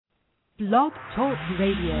Blog Talk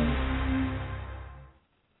Radio.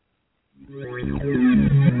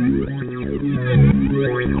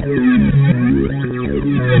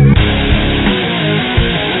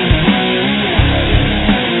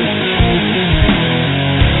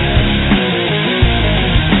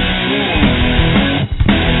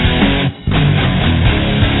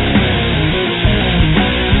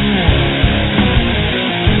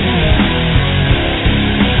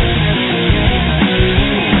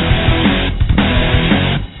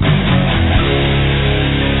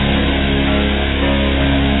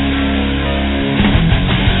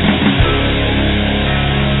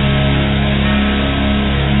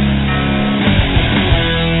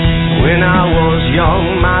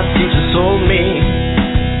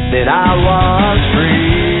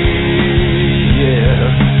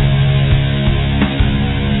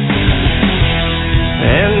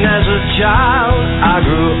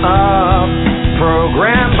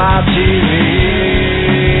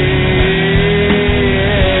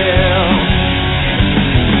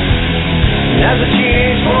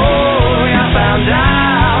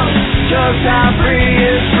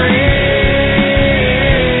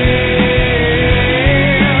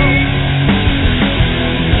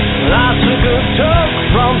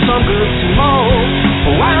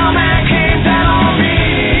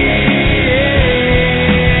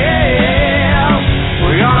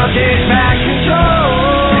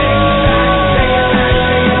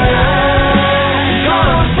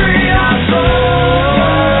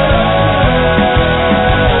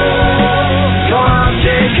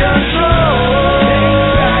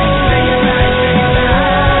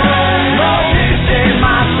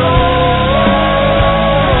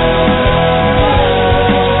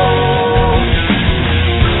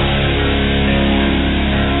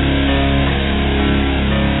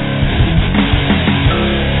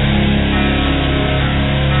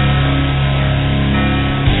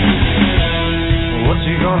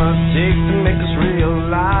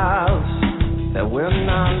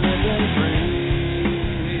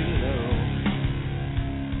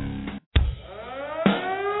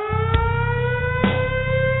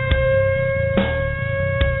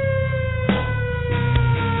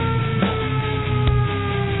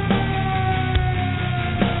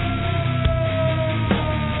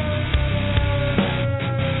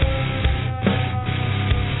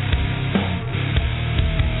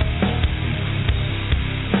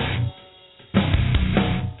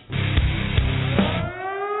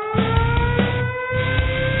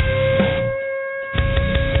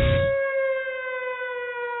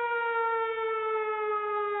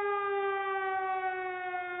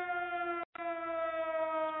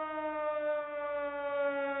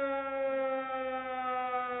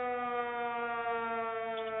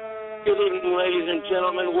 Good evening, ladies and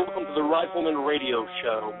gentlemen. Welcome to the Rifleman Radio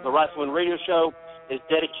Show. The Rifleman Radio Show is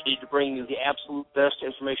dedicated to bringing you the absolute best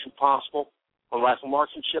information possible on rifle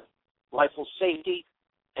marksmanship, rifle safety,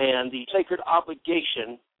 and the sacred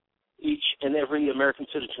obligation each and every American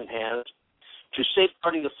citizen has to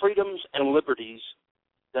safeguarding the freedoms and liberties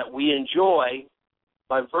that we enjoy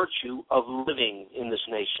by virtue of living in this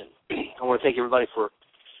nation. I want to thank everybody for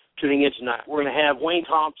tuning in tonight. We're going to have Wayne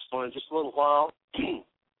Thompson on in just a little while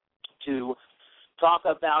to talk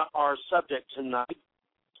about our subject tonight,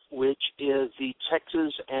 which is the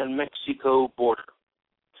Texas and Mexico border.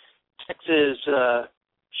 Texas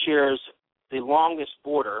shares the longest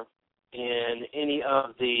border in any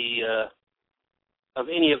of the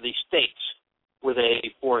states with a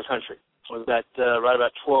foreign country. We've got right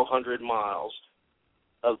about 1,200 miles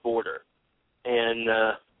of border, and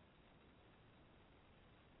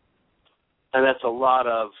that's a lot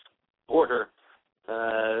of border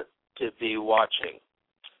to be watching.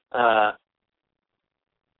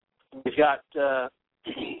 We've got a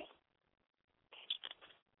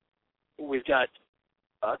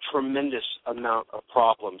tremendous amount of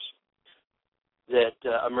problems that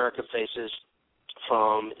America faces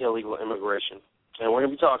from illegal immigration, and we're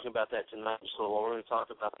going to be talking about that tonight. So we're going to talk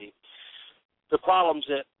about the problems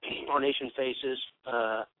that our nation faces,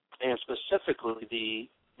 and specifically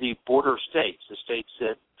the border states, the states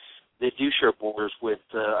that do share borders with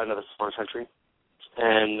another foreign country.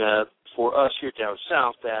 And for us here down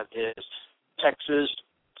south, that is Texas,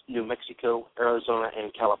 New Mexico, Arizona,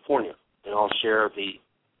 and California. They all share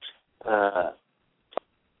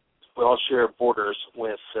borders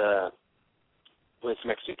with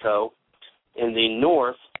Mexico. In the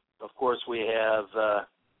north, of course, we have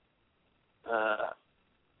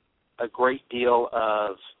a great deal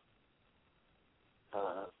of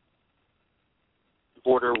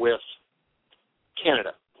border with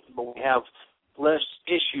Canada, but we have less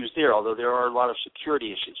issues there, although there are a lot of security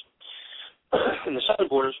issues. in the southern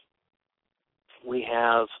borders, we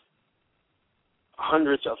have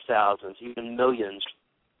hundreds of thousands, even millions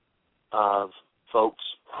of folks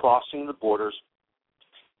crossing the borders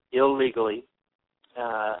illegally.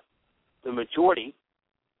 The majority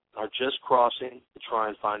are just crossing to try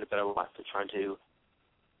and find a better life. They're trying to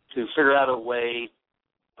figure out a way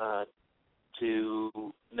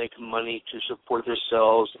to make money to support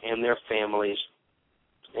themselves and their families.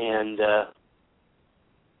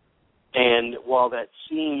 And while that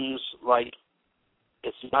seems like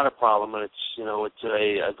it's not a problem, and it's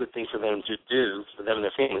a good thing for them to do, for them and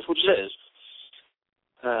their families, which it is,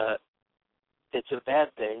 it's a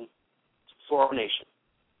bad thing for our nation.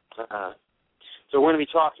 So we're going to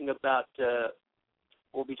be talking about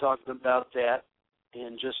we'll be talking about that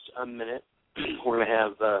in just a minute. We're going to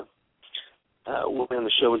have we'll be on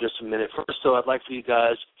the show in just a minute. First, though, I'd like to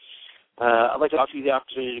offer you the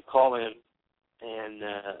opportunity to call in and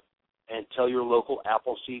tell your local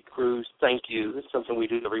Appleseed crews thank you. It's something we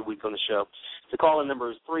do every week on the show. The call-in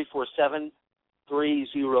number is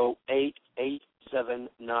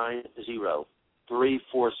 347-308-8790.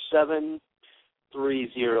 347-308-8790.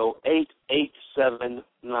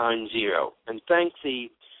 And thank the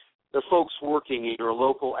folks working in your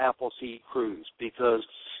local Appleseed crews, because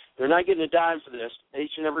they're not getting a dime for this.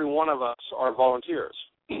 Each and every one of us are volunteers.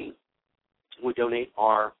 We donate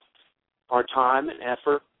our time and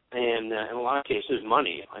effort, and in a lot of cases,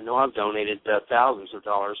 money. I know I've donated thousands of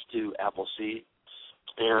dollars to Appleseed,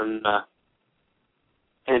 and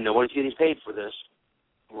no one's getting paid for this.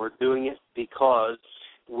 We're doing it because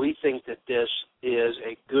we think that this is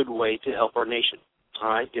a good way to help our nation. All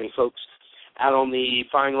right, getting folks out on the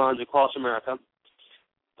firing lines across America,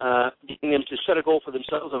 getting them to set a goal for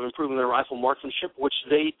themselves of improving their rifle marksmanship, which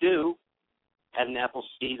they do at an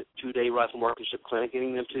Appleseed 2-day rifle marksmanship clinic,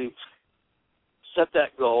 getting them to set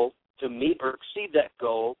that goal, to meet or exceed that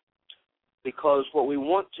goal, because what we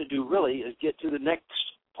want to do really is get to the next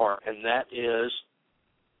part, and that is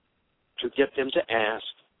to get them to ask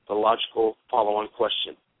the logical follow-on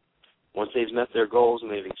question. Once they've met their goals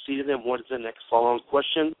and they've exceeded them, what is the next follow-on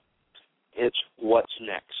question? It's what's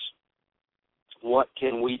next? What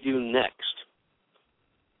can we do next?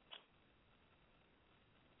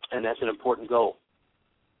 And that's an important goal.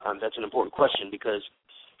 That's an important question, because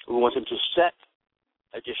we want them to set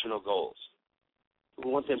additional goals.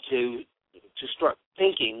 We want them to start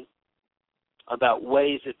thinking about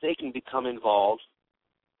ways that they can become involved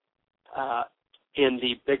in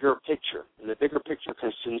the bigger picture. And the bigger picture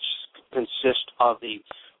consists of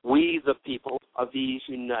we, the people of these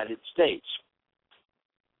United States,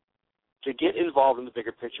 to get involved in the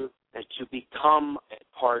bigger picture and to become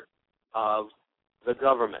a part of the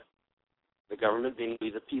government being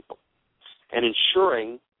we, the people, and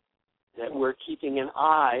ensuring that we're keeping an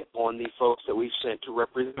eye on the folks that we've sent to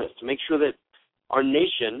represent us, to make sure that our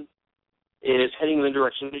nation is heading in the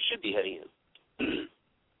direction it should be heading in.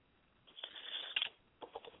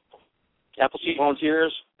 Appleseed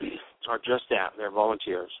volunteers are just that. They're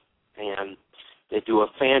volunteers, and they do a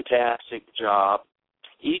fantastic job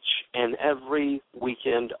each and every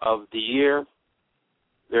weekend of the year.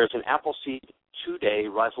 There's an Appleseed 2-day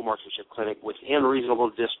rifle marksmanship clinic within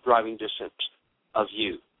reasonable driving distance of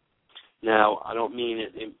you. Now, I don't mean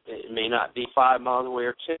it may not be 5 miles away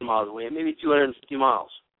or 10 miles away. It may be 250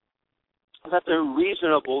 miles. That's a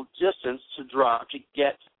reasonable distance to drive to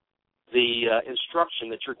get the instruction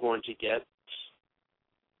that you're going to get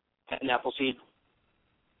at an Appleseed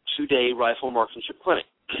 2-day rifle marksmanship clinic.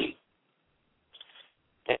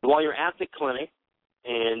 And while you're at the clinic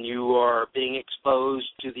and you are being exposed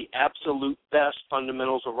to the absolute best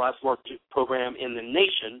fundamentals of rifle marksmanship program in the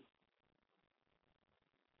nation,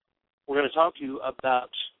 we're going to talk to you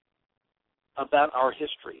about our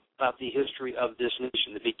history, about the history of this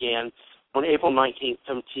nation that began on April 19th,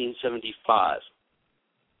 1775.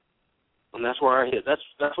 And that's where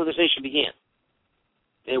that's where this nation began.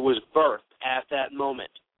 It was birthed at that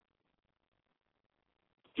moment.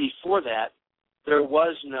 Before that, there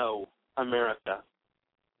was no America.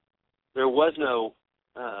 There was no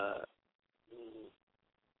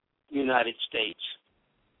United States.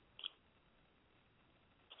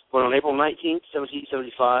 But on April 19th,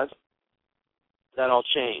 1775, that all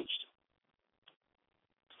changed.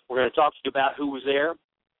 We're going to talk to you about who was there,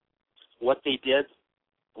 what they did,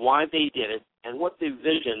 why they did it, and what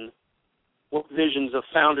visions the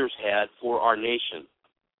founders had for our nation.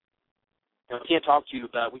 And we can't tell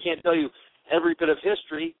you every bit of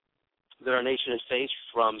history that our nation has faced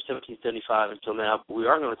from 1775 until now, but we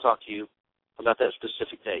are going to talk to you about that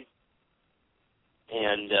specific date.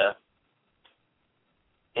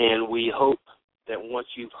 And we hope that once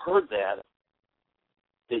you've heard that,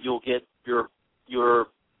 that you'll get your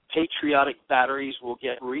patriotic batteries will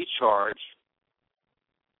get recharged,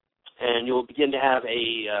 and you'll begin to have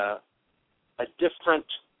a different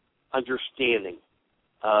understanding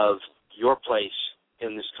of your place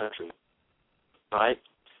in this country. All right?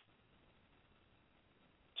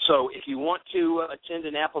 So if you want to attend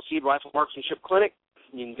an Appleseed Rifle Marksmanship Clinic,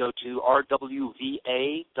 you can go to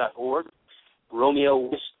rwva.org, Romeo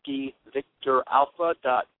Whiskey Victor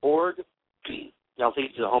Alpha.org. I'll take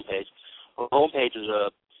you to the homepage. On the homepage is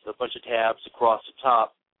a bunch of tabs across the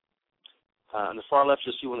top. On the far left,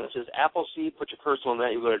 you'll see one that says Appleseed. Put your cursor on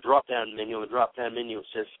that. You'll go to drop-down menu. On the drop-down menu, it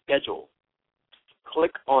says Schedule.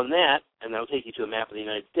 Click on that, and that will take you to a map of the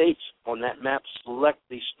United States. On that map, select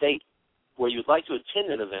the state where you'd like to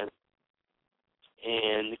attend an event,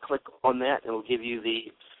 and click on that, and it will give you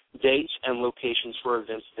the dates and locations for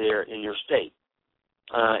events there in your state.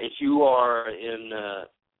 If you're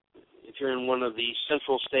in one of the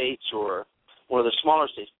central states or one of the smaller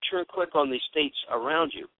states, be sure and click on the states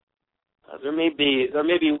around you. There may be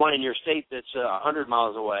one in your state that's 100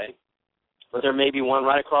 miles away, but there may be one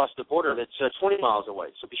right across the border that's 20 miles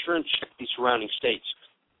away. So be sure and check the surrounding states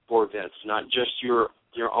for events, not just your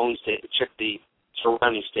own state, but check the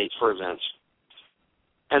surrounding states for events.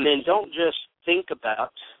 And then don't just think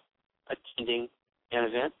about attending an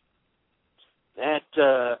event.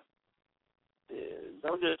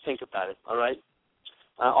 Don't just think about it, all right?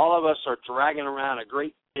 All of us are dragging around a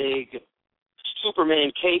great big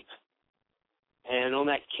Superman cape, and on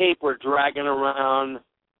that cape we're dragging around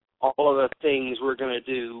all of the things we're going to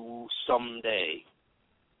do someday.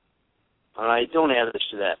 All right? Don't add this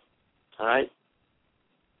to that, all right?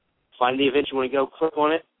 Find the event you want to go, click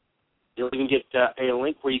on it. You'll even get a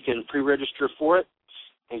link where you can pre-register for it,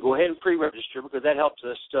 and go ahead and pre-register because that helps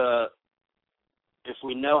us. If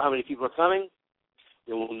we know how many people are coming,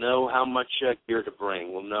 then we'll know how much gear to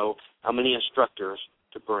bring. We'll know how many instructors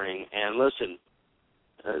to bring. And listen,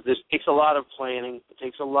 this takes a lot of planning. It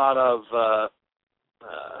takes a lot of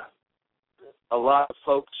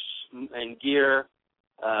folks and gear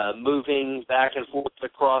moving back and forth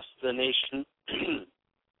across the nation.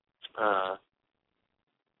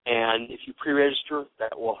 And if you pre-register,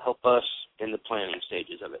 that will help us in the planning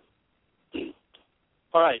stages of it.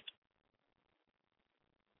 All right.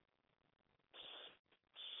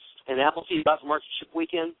 An Appleseed Rifle Marksmanship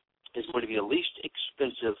Weekend is going to be the least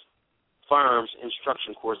expensive firearms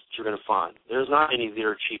instruction course that you're going to find. There's not any that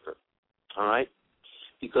are cheaper, all right?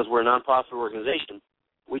 Because we're a nonprofit organization,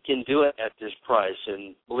 we can do it at this price.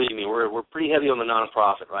 And believe me, we're pretty heavy on the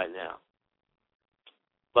nonprofit right now.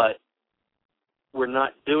 But we're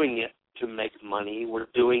not doing it to make money. We're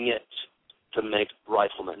doing it to make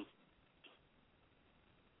riflemen.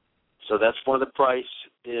 So that's why the price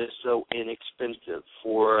is so inexpensive.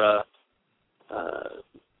 For a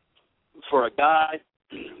guy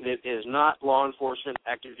that is not law enforcement,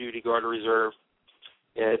 active duty, guard, or reserve,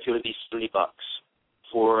 it's going to be $70.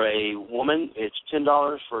 For a woman, it's $10.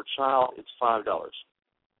 For a child, it's $5.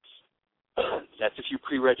 That's if you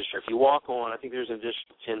pre-register. If you walk on, I think there's an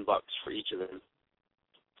additional $10 for each of them.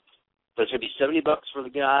 But it's going to be $70 for the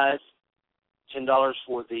guys, $10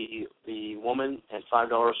 for the woman, and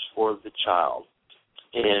 $5 for the child.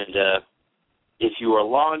 And if you are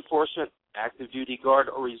law enforcement, active duty, guard,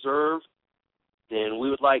 or reserve, then we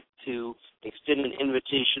would like to extend an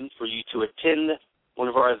invitation for you to attend one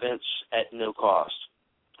of our events at no cost.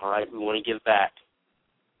 All right, we want to give back,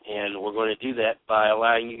 and we're going to do that by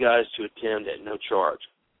allowing you guys to attend at no charge.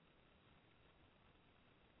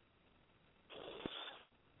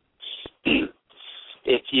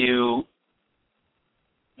 If you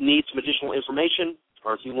need some additional information,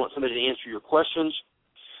 or if you want somebody to answer your questions,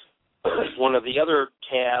 one of the other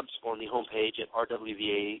tabs on the homepage at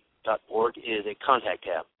rwva.org is a contact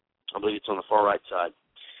tab. I believe it's on the far right side.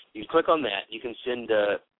 You can click on that. You can send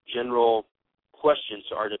general questions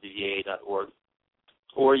to rwva.org,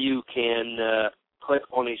 or you can click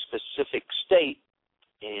on a specific state,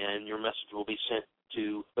 and your message will be sent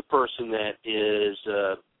to the person that is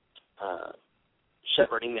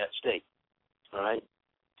shepherding that state. All right.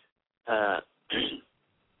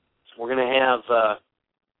 We're going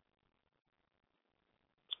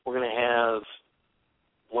to have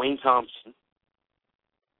Wayne Thompson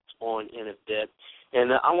on in a bit,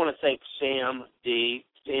 and I want to thank Sam D.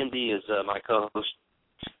 Sam D. is my co-host,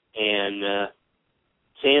 and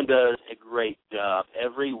Sam does a great job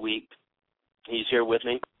every week. He's here with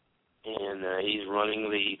me, and he's running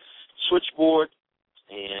the switchboard,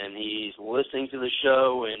 and he's listening to the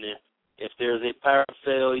show, and if there's a power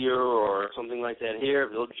failure or something like that here,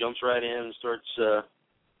 Bill jumps right in and starts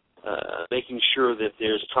making sure that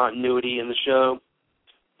there's continuity in the show.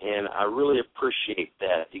 And I really appreciate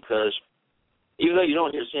that because even though you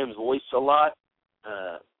don't hear Sam's voice a lot,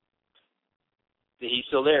 he's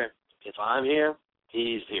still there. If I'm here,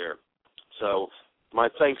 he's here. So my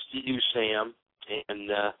thanks to you, Sam. And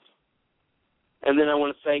then I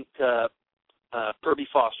want to thank Kirby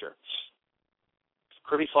Foster.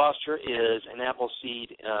 Kirby Foster is an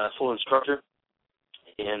Appleseed full instructor.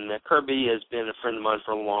 And Kirby has been a friend of mine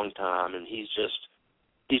for a long time, and he's just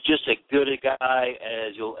as good a guy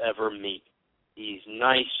as you'll ever meet. He's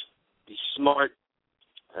nice, he's smart,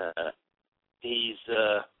 he's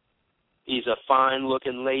a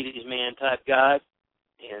fine-looking ladies' man type guy,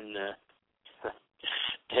 and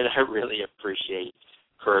I really appreciate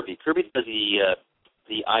Kirby. Kirby does the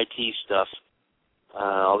IT stuff,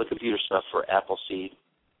 all the computer stuff for Appleseed,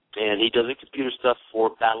 and he does the computer stuff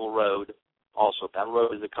for Battle Road. Also, Battle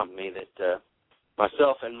Road is a company that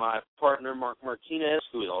myself and my partner, Mark Martinez,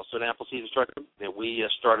 who is also an Appleseed instructor, that we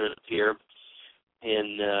started up here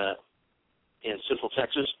in Central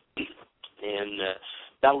Texas. And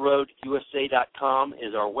BattleRoadUSA.com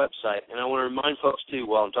is our website. And I want to remind folks, too,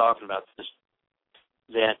 while I'm talking about this,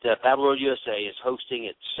 that Battle Road USA is hosting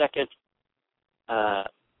its second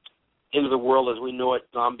End of the World as we know it,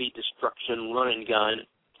 Zombie Destruction Run and Gun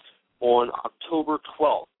on October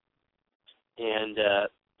 12th. And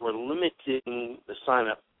we're limiting the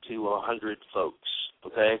sign-up to 100 folks,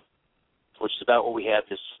 okay, which is about what we had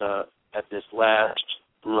at this last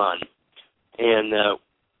run. And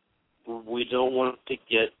we don't want it to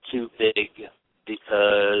get too big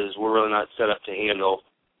because we're really not set up to handle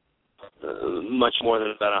much more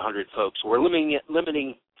than about 100 folks. We're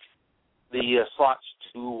limiting the slots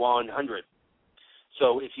to 100.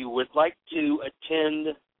 So if you would like to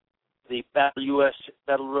attend the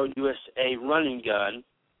Battle Road USA Run and Gun,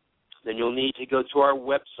 then you'll need to go to our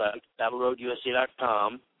website,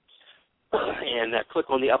 BattleRoadUSA.com, and click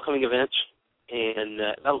on the upcoming events, and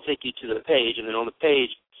that'll take you to the page. And then on the page,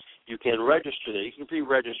 you can register there. You can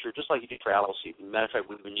pre-register just like you do for Appleseed. As a matter of fact,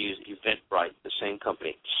 we've been using Eventbrite, the same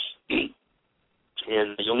company.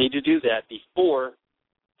 And you'll need to do that before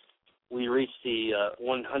we reach the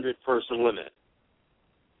 100-person limit.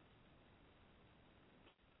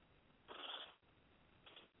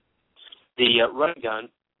 The run gun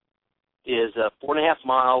is a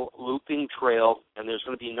 4.5-mile looping trail, and there's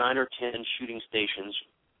going to be 9 or 10 shooting stations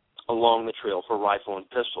along the trail for rifle and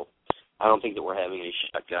pistol. I don't think that we're having any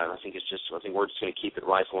shotgun. I think we're just going to keep it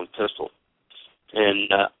rifle and pistol. And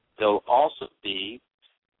there'll also be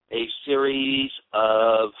a series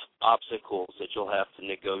of obstacles that you'll have to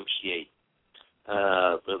negotiate,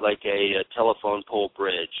 like a telephone pole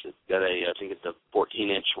bridge. It's got I think it's a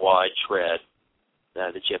 14-inch wide tread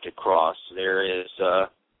that you have to cross. There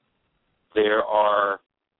are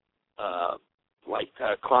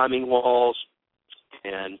climbing walls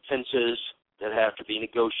and fences that have to be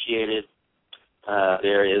negotiated.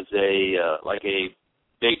 There is a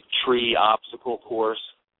big tree obstacle course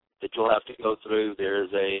that you'll have to go through. There's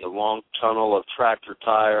a long tunnel of tractor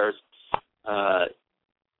tires,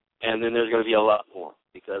 and then there's going to be a lot more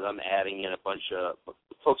because I'm adding in a bunch of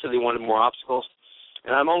folks that they wanted more obstacles,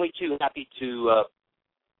 and I'm only too happy to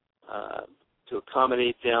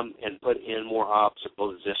accommodate them and put in more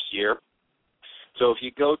obstacles this year. So if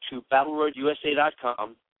you go to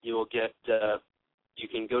BattleRoadUSA.com, you will get you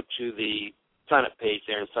can go to the sign-up page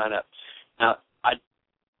there and sign up. Now,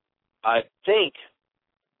 I think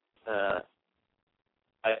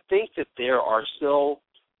that there are still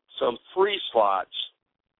some free slots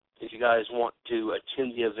if you guys want to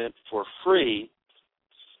attend the event for free.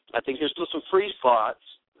 I think there's still some free slots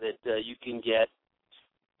that you can get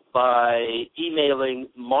by emailing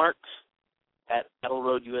Mark at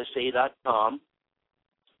BattleRoadUSA.com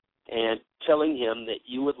and telling him that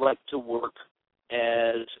you would like to work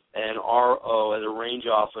as an RO, as a range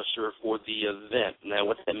officer for the event. Now,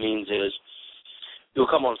 what that means is you'll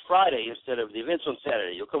come on Friday instead of the event's on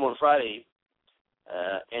Saturday. You'll come on Friday,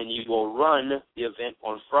 and you will run the event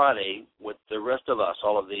on Friday with the rest of us,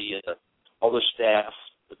 all the staff,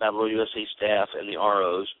 the Battle Road USA staff, and the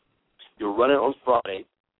ROs. You'll run it on Friday,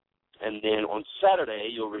 and then on Saturday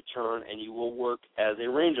you'll return and you will work as a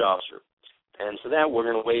range officer. And for that, we're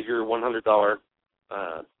going to waive your $100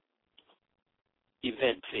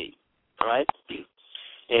 event fee, all right?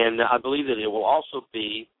 And I believe that it will also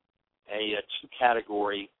be a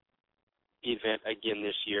two-category event again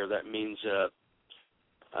this year. That means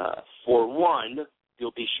for one,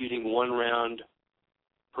 you'll be shooting 1 round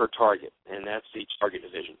per target, and that's the target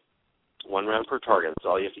division. 1 round per target, that's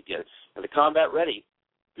all you have to get. And the combat ready,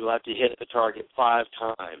 you'll have to hit the target 5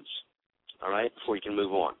 times, all right, before you can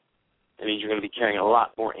move on. That means you're going to be carrying a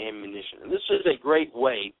lot more ammunition. And this is a great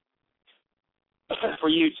way for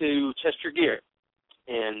you to test your gear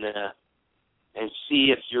and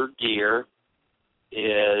see if your gear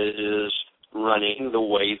is running the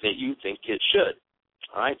way that you think it should.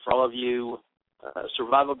 All right, for all of you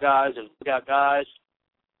survival guys and lookout guys,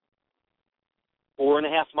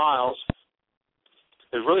 4.5 miles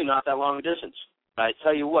is really not that long a distance. I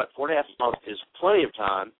tell you what, 4.5 miles is plenty of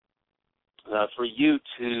time for you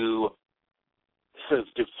to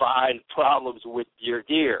find problems with your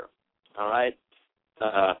gear. All right.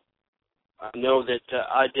 I know that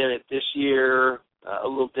I did it this year a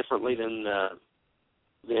little differently than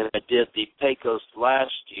I did the Pecos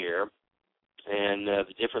last year, and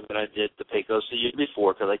different than I did the Pecos the year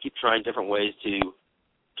before, because I keep trying different ways to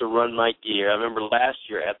run my gear. I remember last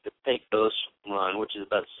year at the Pecos run, which is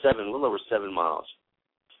about a little over 7 miles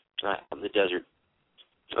in the desert.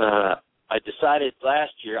 I decided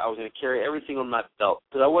last year I was going to carry everything on my belt,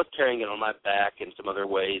 because I was carrying it on my back and some other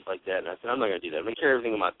ways like that, and I said, I'm not going to do that. I'm going to carry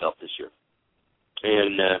everything on my belt this year.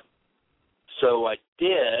 And so I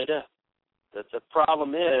did. But the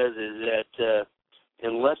problem is that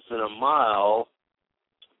in less than a mile,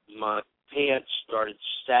 my pants started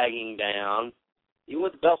sagging down, even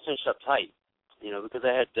with the belt cinched up tight, because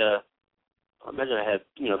I had,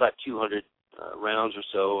 about 200 rounds or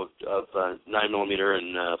so of 9mm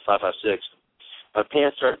and 5.56. My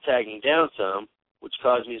pants started sagging down some, which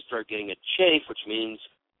caused me to start getting a chafe, which means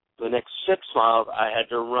for the next 6 miles I had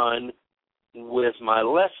to run with my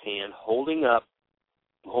left hand holding up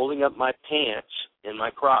my pants in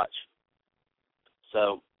my crotch.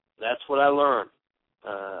 So that's what I learned.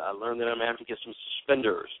 I learned that I'm going to have to get some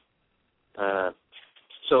suspenders.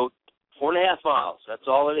 So 4.5 miles, that's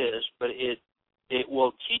all it is, but it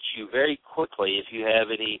will teach you very quickly if you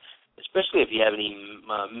have any, especially if you have any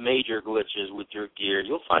major glitches with your gear.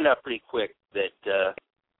 You'll find out pretty quick that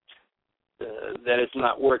it's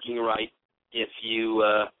not working right if you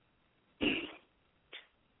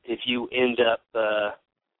end up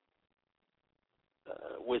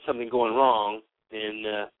with something going wrong. Then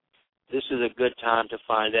this is a good time to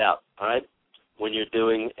find out. All right, when you're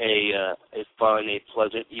doing a fun, a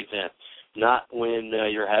pleasant event. Not when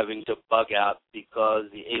you're having to bug out because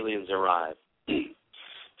the aliens arrive.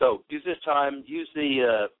 So use this time. Use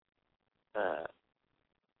the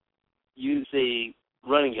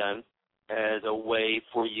running gun as a way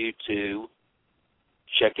for you to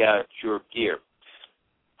check out your gear.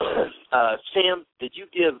 Sam, did you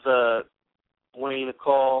give Wayne a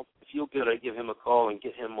call? If you'll give him a call and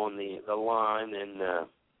get him on the line, and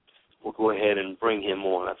we'll go ahead and bring him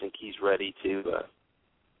on. I think he's ready to.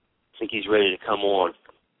 Come on.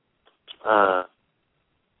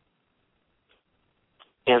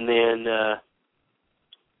 And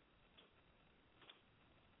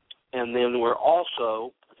then we're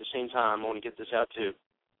also, at the same time, I want to get this out too,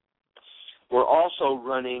 we're also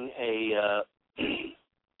running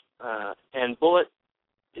and Bullet,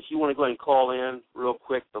 if you want to go ahead and call in real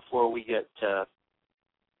quick before we get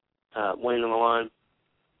Wayne on the line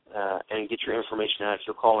and get your information out. If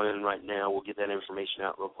you'll call in right now, we'll get that information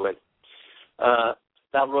out real quick.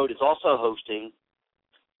 Battle Road is also hosting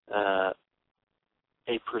a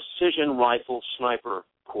precision rifle sniper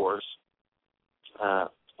course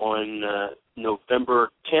on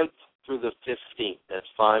November 10th through the 15th. That's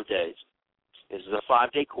 5 days. This is a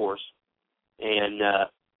 5-day course, and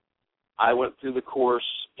I went through the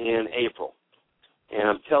course in April, and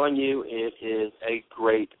I'm telling you, it is a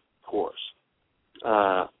great course.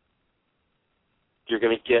 You're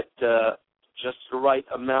going to get just the right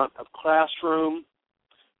amount of classroom,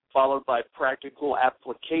 followed by practical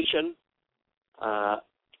application.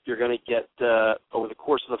 You're going to get, over the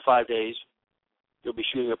course of the 5 days, you'll be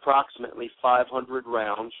shooting approximately 500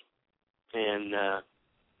 rounds, and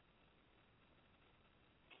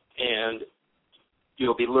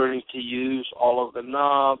you'll be learning to use all of the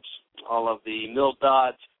knobs, all of the mil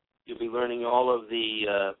dots. You'll be learning all of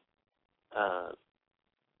the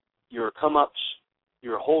your come-ups,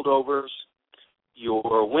 your holdovers,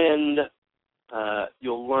 your wind.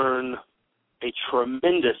 You'll learn a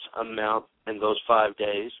tremendous amount in those 5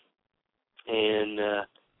 days, and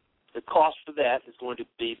the cost for that is going to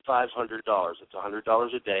be $500. It's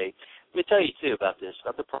 $100 a day. Let me tell you, too, about this,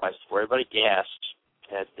 about the price, before everybody gasps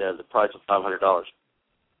at the price of $500.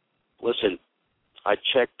 Listen, I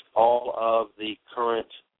checked all of the current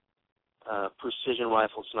precision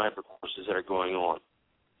rifle sniper courses that are going on,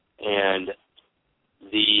 and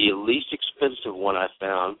the least expensive one I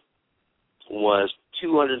found was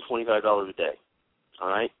 $225 a day, all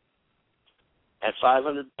right? At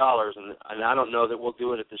 $500, and I don't know that we'll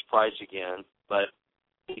do it at this price again, but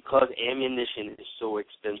because ammunition is so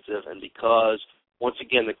expensive, and because, once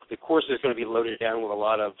again, the course is going to be loaded down with a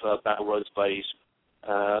lot of Battle Roads buddies,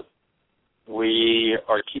 we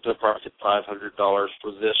are keeping the price at $500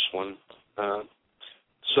 for this one. And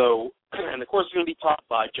the course is going to be taught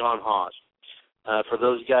by John Hawes. For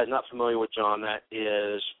those of you guys not familiar with John, that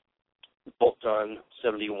is Bolt Gun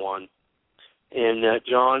 71. And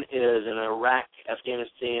John is an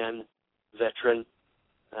Iraq-Afghanistan veteran.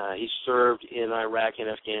 He served in Iraq and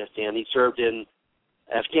Afghanistan. He served in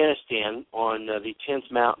Afghanistan on the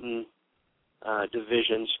 10th Mountain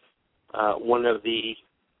Divisions, one of the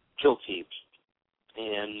kill teams.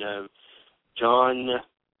 And John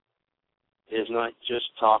is not just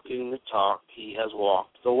talking the talk, he has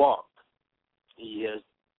walked the walk. He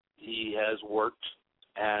has worked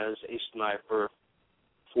as a sniper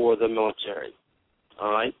for the military,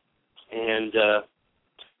 all right? And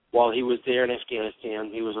while he was there in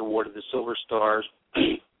Afghanistan, he was awarded the Silver Stars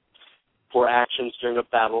for actions during a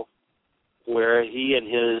battle where he and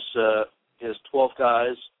his 12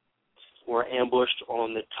 guys were ambushed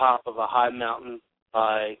on the top of a high mountain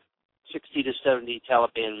by 60 to 70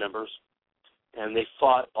 Taliban members, and they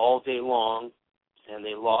fought all day long, and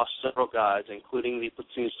they lost several guys, including the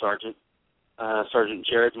platoon sergeant, Sergeant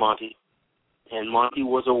Jared Monty. And Monty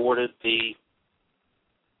was awarded the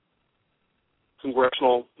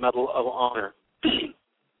Congressional Medal of Honor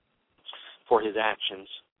for his actions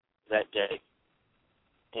that day.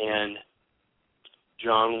 And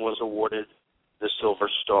John was awarded the Silver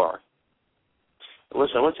Star.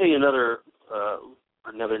 Listen, I want to tell you another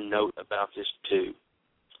note about this, too,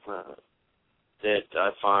 that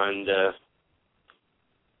I find,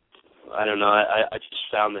 I don't know, I just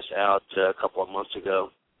found this out a couple of months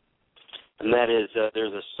ago. And that is,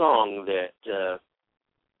 there's a song that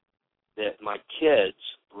my kids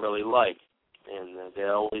really like. And they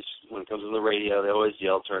always, when it comes on the radio, they always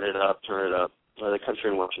yell, turn it up, turn it up. The country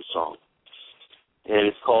and western song. And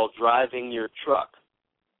it's called Driving Your Truck.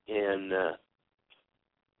 And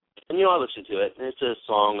you know, I listen to it, and it's a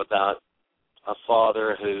song about a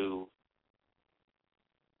father who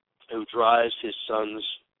drives his son's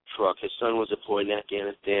truck. His son was deployed in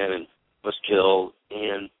Afghanistan and was killed,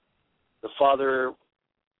 and the father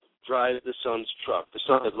drives the son's truck. The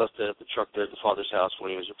son had left the truck there at the father's house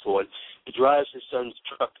when he was deployed. He drives his son's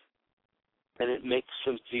truck, and it makes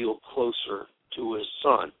him feel closer to his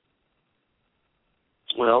son.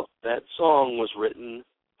 Well, that song was written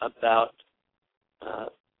about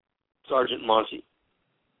Sergeant Monty.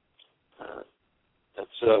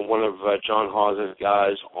 That's one of John Hawes'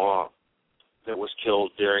 guys that was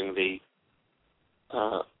killed during the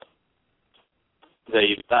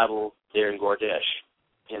battle there in Gordesh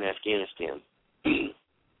in Afghanistan.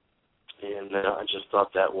 And I just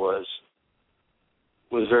thought that was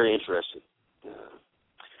very interesting.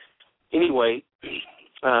 Anyway,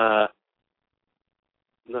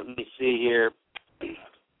 let me see here.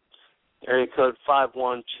 Area code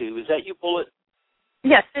 512. Is that you, Bullet?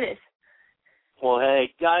 Yes, it is. Well,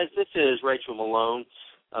 hey, guys, this is Rachel Malone,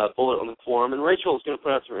 Bullet on the forum, and Rachel is going to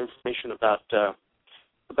put out some information about a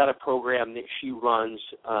program that she runs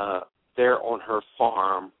there on her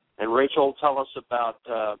farm. And Rachel, tell us about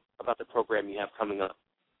the program you have coming up.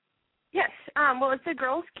 Yes. Well, it's a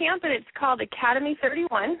girls' camp, and it's called Academy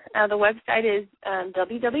 31. The website is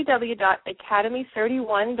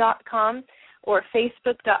www.academy31.com or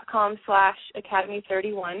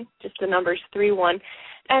facebook.com/academy31, just the numbers 31.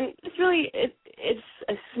 And it's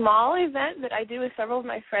a small event that I do with several of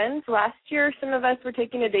my friends. Last year, some of us were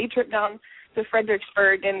taking a day trip down to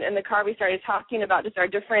Fredericksburg, and in the car we started talking about just our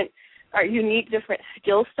unique different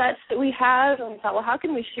skill sets that we have, and we thought, well, how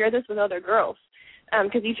can we share this with other girls?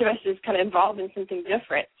 Because each of us is kind of involved in something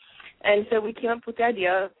different. And so we came up with the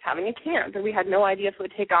idea of having a camp, and we had no idea if it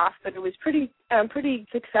would take off, but it was pretty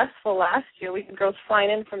successful last year. We had girls flying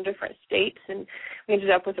in from different states, and we ended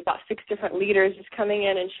up with about 6 different leaders just coming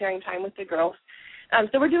in and sharing time with the girls.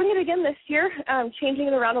 So we're doing it again this year, changing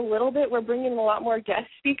it around a little bit. We're bringing in a lot more guest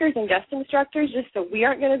speakers and guest instructors just so we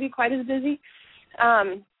aren't going to be quite as busy.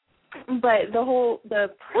 But the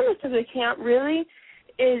premise of the camp really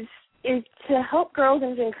is to help girls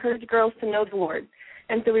and to encourage girls to know the Lord.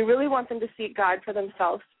 And so we really want them to seek God for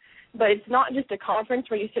themselves. But it's not just a conference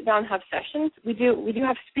where you sit down and have sessions. We do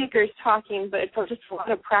have speakers talking, but it's just a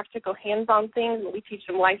lot of practical hands-on things. We teach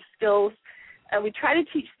them life skills. And we try to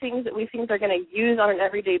teach things that we think they're going to use on an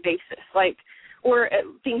everyday basis, or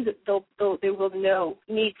things that they will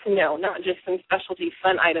need to know, not just some specialty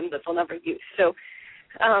fun item that they'll never use. So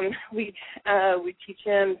we teach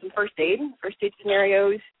them some first aid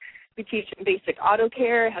scenarios. We teach them basic auto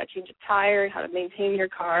care, how to change a tire, how to maintain your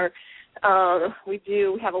car. We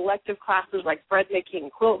have elective classes like bread making,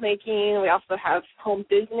 quilt making. We also have home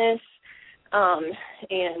business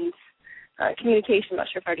and communication. I'm not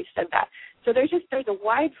sure if I already said that. So there's a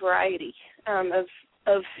wide variety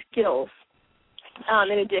of skills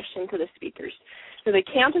in addition to the speakers. So the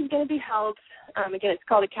camp is going to be held, again, it's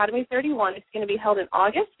called Academy 31. It's going to be held in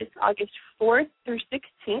August. It's August 4th through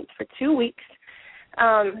 16th for 2 weeks,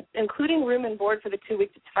 including room and board for the 2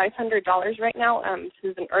 weeks. It's $500 right now.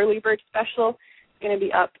 This is an early bird special. It's going to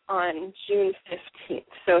be up on June 15th.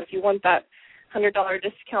 So if you want that $100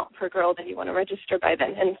 discount per girl, then you want to register by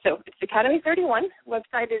then. And so it's Academy 31.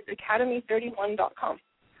 Website is academy31.com.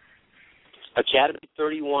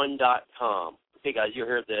 Academy31.com. Okay, guys, you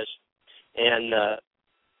heard this. And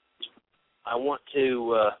I want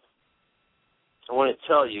to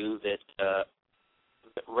tell you that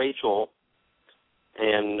Rachel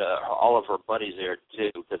and all of her buddies there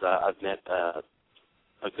too, because I've met a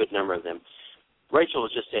good number of them. Rachel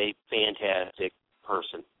is just a fantastic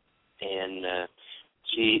person, and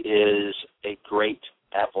she is a great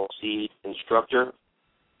Appleseed instructor.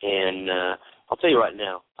 And I'll tell you right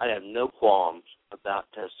now, I have no qualms about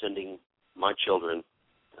sending my children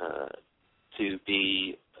to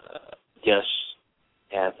be guests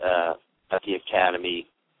at the Academy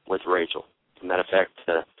with Rachel. As a matter of fact,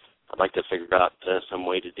 I'd like to figure out some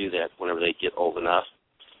way to do that whenever they get old enough.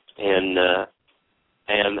 And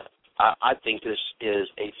I think this is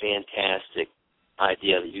a fantastic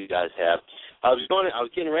idea that you guys have. I was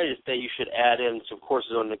getting ready to say you should add in some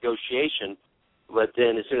courses on negotiation, but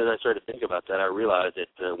then as soon as I started to think about that, I realized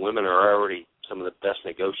that women are already some of the best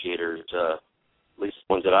negotiators, at least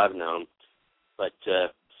the ones that I've known. But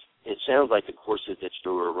it sounds like the courses that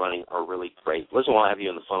you are running are really great. Listen, while I have you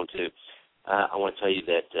on the phone, too, I want to tell you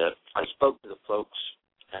that I spoke to the folks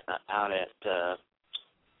out at the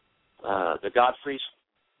Godfreys.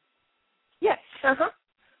 Yes,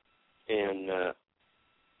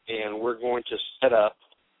 And we're going to set up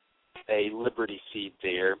a Liberty Feed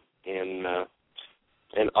there, and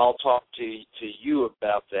I'll talk to you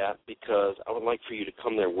about that because I would like for you to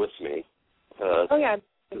come there with me. To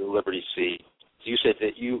the Liberty Feed. You said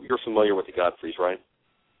that you're familiar with the Godfreys, right?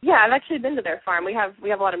 Yeah, I've actually been to their farm. We have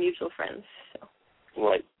a lot of mutual friends. So.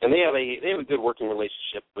 Right, and they have a good working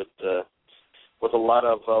relationship with a lot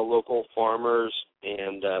of local farmers,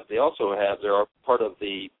 and they're part of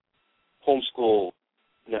the homeschool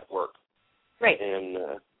network. Right.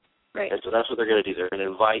 And right. And so that's what they're going to do. They're going to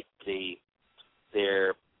invite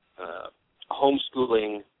their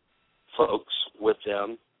homeschooling folks with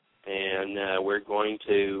them, and we're going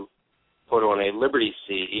to put on a Liberty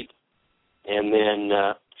Seed. And then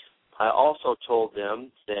I also told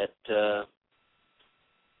them that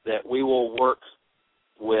we will work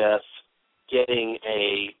with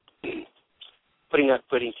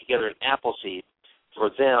putting together an Appleseed for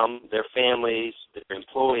them, their families, their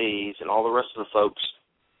employees, and all the rest of the folks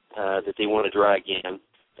that they want to drag in.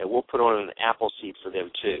 And we'll put on an Appleseed for them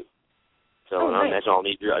too. So I imagine I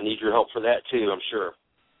need your help for that too, I'm sure.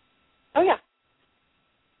 Oh yeah.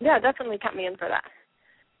 Yeah, definitely count me in for that.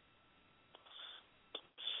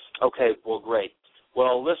 Okay, well, great.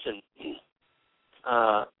 Well, listen,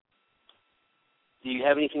 do you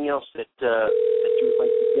have anything else that you would like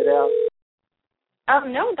to get out?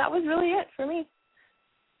 No, that was really it for me.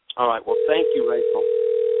 All right, well, thank you, Rachel.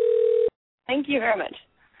 Thank you very much.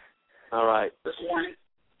 All right.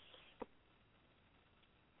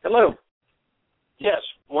 Hello. Yes,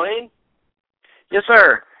 Wayne? Yes,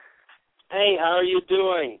 sir. Hey, how are you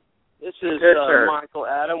doing? This is Good, Michael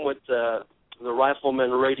Adam with the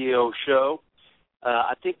Rifleman Radio Show.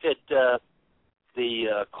 I think that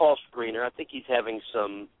the call screener, I think he's having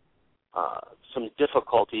some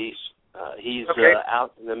difficulties. He's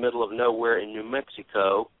out in the middle of nowhere in New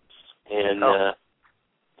Mexico, and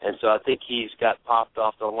so I think he's got popped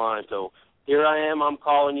off the line. So here I am. I'm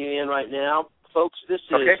calling you in right now. Folks, this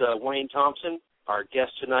is Wayne Thompson, our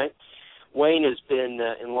guest tonight. Wayne has been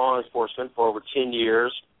in law enforcement for over 10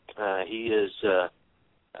 years. He is a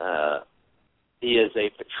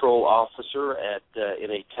patrol officer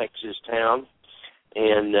in a Texas town,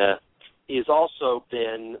 and he has also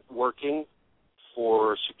been working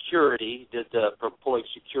for security, did pulling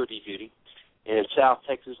security duty in South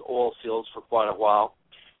Texas oil fields for quite a while.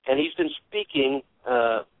 And he's been speaking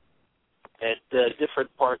at different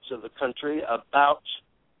parts of the country about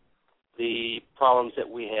the problems that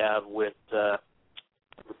we have with the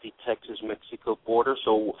Texas-Mexico border.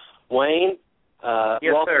 So, Wayne,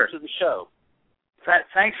 yes, welcome sir. to the show.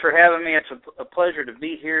 Thanks for having me. It's a pleasure to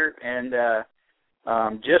be here, and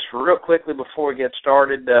Just real quickly before we get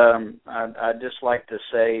started, I'd just like to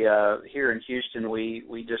say here in Houston,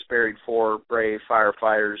 we just buried 4 brave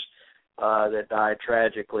firefighters that died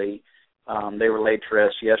tragically. They were laid to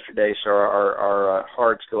rest yesterday, so our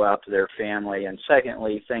hearts go out to their family. And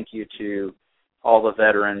secondly, thank you to all the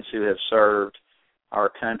veterans who have served our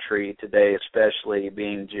country today, especially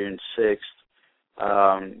being June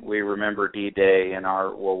 6th. We remember D-Day and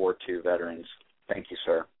our World War II veterans. Thank you,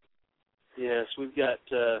 sir. Yes, we've got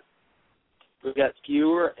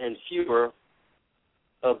fewer and fewer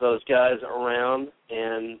of those guys around,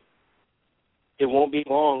 and it won't be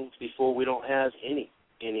long before we don't have any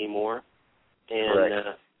anymore.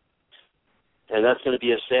 And and that's going to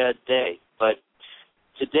be a sad day. But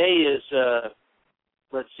today is,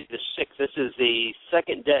 let's see, the 6th. This is the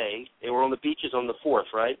second day. They were on the beaches on the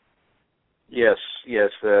 4th, right? Yes.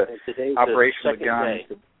 Today's Operation the second begun. day.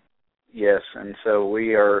 Yes, and so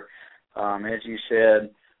we are, as you said,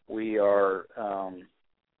 we are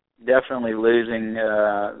definitely losing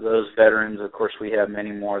those veterans. Of course, we have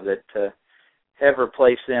many more that have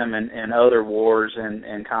replaced them in other wars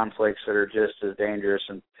and conflicts that are just as dangerous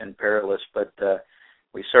and perilous. But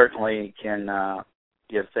we certainly can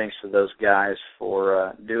give thanks to those guys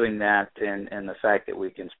for doing that and the fact that we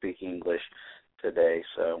can speak English today.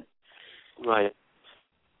 So, right.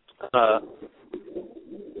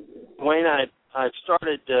 Wayne, I've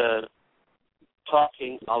started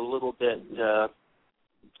talking a little bit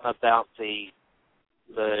about the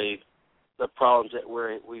problems that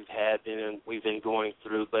we've been going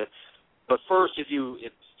through. But first, if you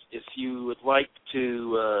would like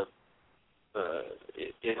to,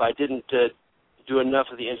 if I didn't do enough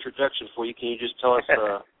of the introduction for you, can you just tell us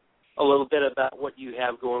a little bit about what you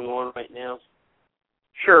have going on right now?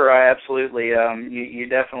 Sure, absolutely. You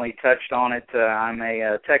definitely touched on it. I'm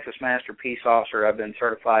a Texas Master Peace Officer. I've been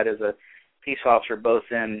certified as a peace officer both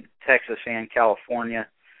in Texas and California.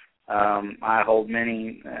 I hold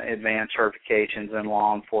many advanced certifications in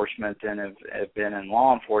law enforcement and have been in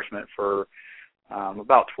law enforcement for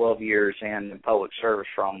about 12 years and in public service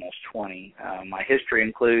for almost 20. My history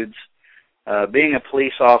includes being a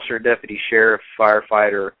police officer, deputy sheriff,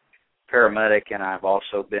 firefighter, paramedic, and I've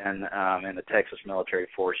also been in the Texas military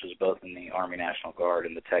forces, both in the Army National Guard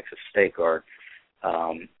and the Texas State Guard.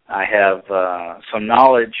 I have some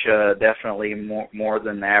knowledge, definitely more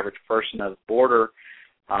than the average person, of border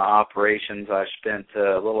operations. I spent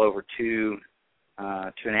a little over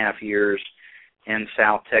 2.5 years in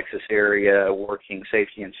South Texas area working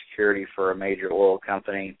safety and security for a major oil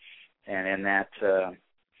company, and in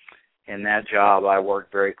that job, I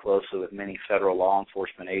worked very closely with many federal law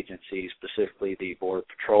enforcement agencies, specifically the Border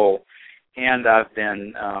Patrol, and I've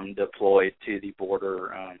been deployed to the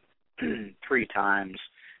border 3 times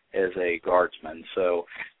as a guardsman. So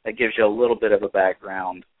that gives you a little bit of a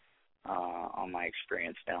background on my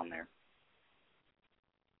experience down there.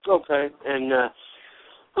 Okay, and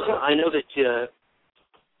I know that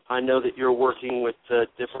you're working with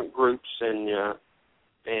different groups, and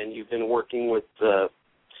you've been working with the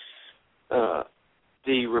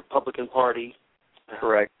Republican Party.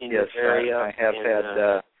 Correct. In yes, your area. I have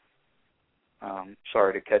had.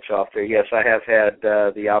 Sorry to cut you off there. Yes, I have had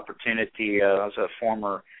the opportunity. I was a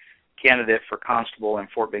former candidate for constable in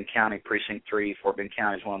Fort Bend County, Precinct 3. Fort Bend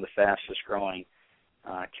County is one of the fastest-growing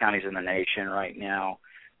counties in the nation right now.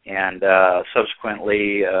 And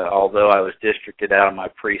subsequently, although I was districted out of my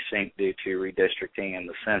precinct due to redistricting in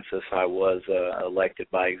the census, I was elected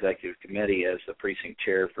by executive committee as the precinct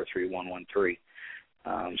chair for 3113.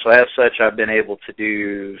 So as such, I've been able to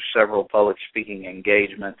do several public speaking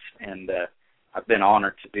engagements, and I've been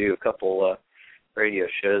honored to do a couple radio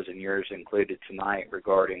shows, and yours included tonight,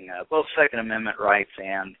 regarding both Second Amendment rights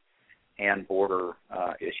and border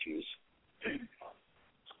issues.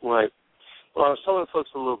 Right. Well, I was telling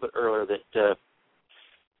folks a little bit earlier that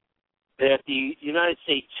the United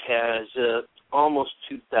States has almost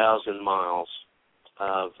 2,000 miles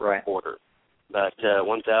of border, about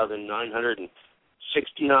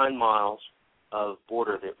 1,969 miles of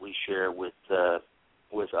border that we share with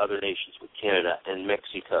other nations, with Canada and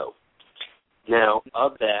Mexico. Now,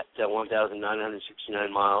 of that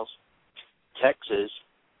 1,969 miles, Texas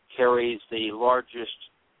carries the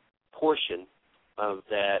largest portion of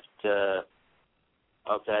that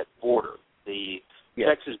border. The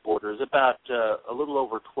Texas border is about a little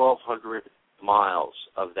over 1,200 miles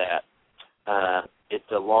of that. It's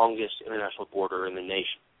the longest international border in the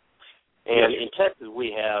nation. And in Texas,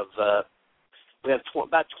 we have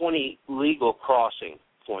about 20 legal crossing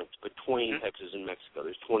points between Texas and Mexico.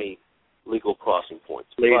 There's 20 legal crossing points.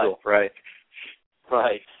 Legal, right.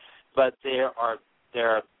 Right. But there are there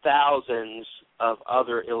are thousands of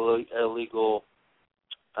other illegal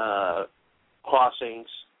crossings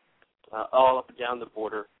all up and down the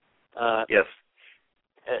border. Yes.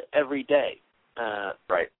 Every day.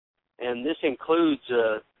 Right. And this includes.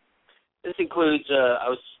 I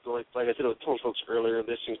was like I said, I told folks earlier.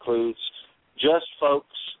 This includes just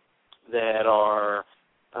folks that are.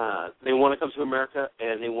 They want to come to America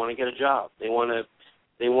and they want to get a job. They want to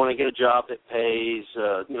get a job that pays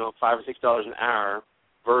 $5 or $6 an hour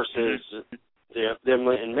versus them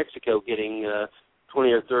in Mexico getting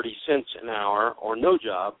 20 or 30 cents an hour or no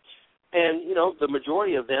job. And the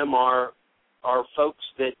majority of them are folks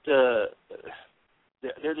that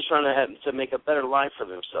they're just trying to make a better life for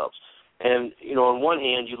themselves. And on one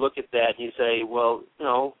hand, you look at that and you say, well,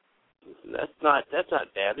 that's not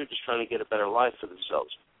bad. They're just trying to get a better life for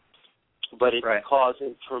themselves. But it's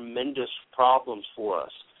causing tremendous problems for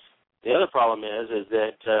us. The other problem is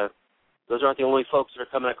that those aren't the only folks that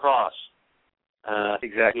are coming across.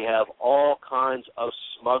 Exactly. We have all kinds of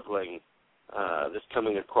smuggling that's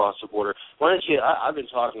coming across the border. Why don't you? I've been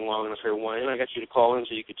talking long enough here, Wayne. I got you to call in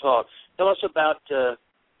so you could talk. Tell us about the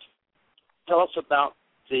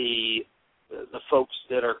folks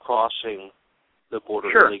that are crossing the border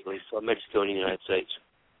illegally from Mexico and the United States.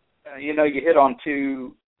 You hit on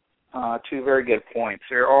two very good points.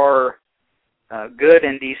 There are good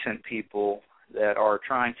and decent people that are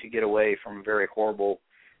trying to get away from a very horrible,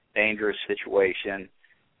 dangerous situation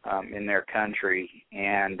in their country,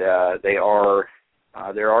 and there are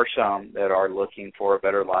some that are looking for a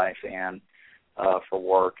better life and for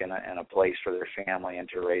work and a place for their family and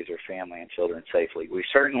to raise their family and children safely. We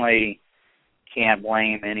certainly can't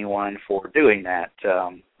blame anyone for doing that.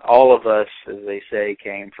 All of us, as they say,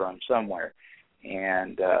 came from somewhere.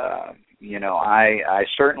 And, I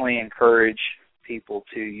certainly encourage people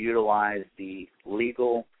to utilize the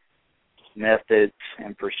legal methods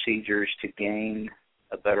and procedures to gain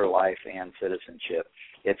a better life and citizenship.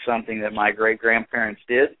 It's something that my great-grandparents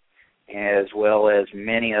did, as well as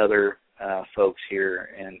many other folks here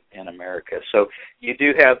in America. So you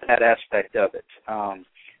do have that aspect of it.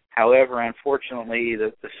 However, unfortunately,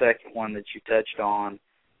 the second one that you touched on,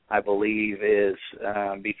 I believe, is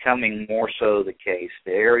becoming more so the case.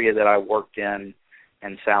 The area that I worked in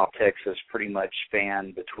South Texas pretty much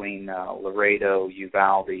spanned between Laredo,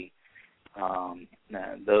 Uvalde,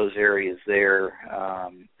 those areas there,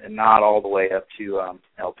 and not all the way up to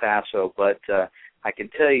El Paso. But I can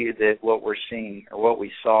tell you that what we're seeing, or what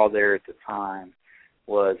we saw there at the time,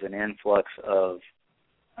 was an influx of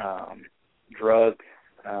drug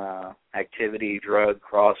activity, drug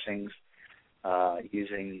crossings,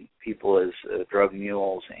 using people as drug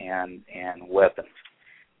mules and weapons.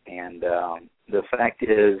 And the fact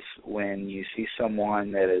is, when you see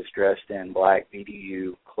someone that is dressed in black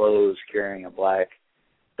BDU clothes, carrying a black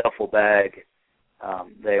duffel bag,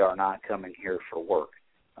 they are not coming here for work.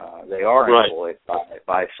 They are employed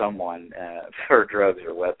by someone for drugs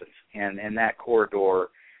or weapons. And that corridor,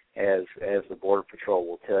 as the Border Patrol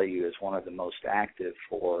will tell you, is one of the most active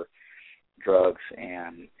for drugs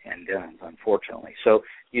and guns, unfortunately. So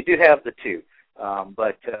you do have the two.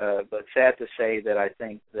 But sad to say that I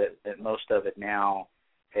think that most of it now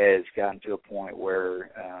has gotten to a point where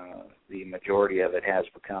the majority of it has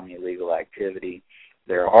become illegal activity.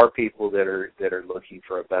 There are people that are looking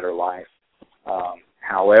for a better life.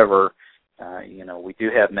 However, we do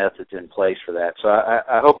have methods in place for that. So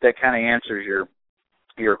I hope that kind of answers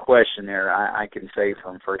your question there. I can say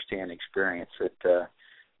from firsthand experience that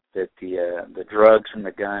the drugs and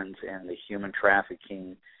the guns and the human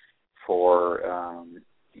trafficking for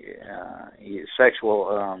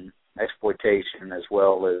sexual exploitation, as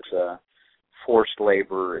well as forced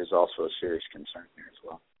labor, is also a serious concern here as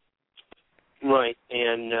well. Right,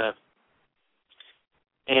 and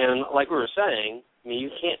like we were saying, I mean, you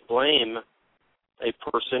can't blame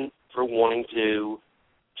a person for wanting to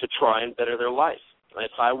try and better their life.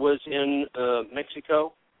 If I was in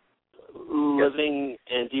Mexico, living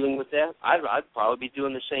and dealing with that, I'd probably be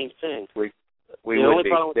doing the same thing. The only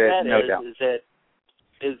problem with that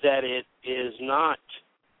is that it is not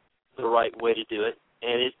the right way to do it,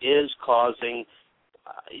 and it is causing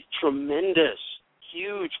tremendous,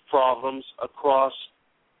 huge problems across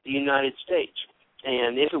the United States.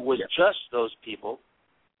 And if it was just those people,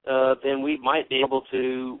 then we might be able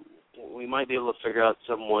to figure out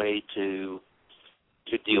some way to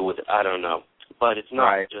deal with it. I don't know, but it's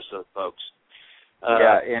not just those folks.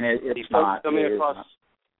 And it's not. Coming across.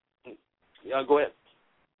 Yeah, go ahead.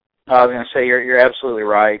 I was going to say you're absolutely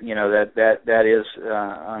right. That is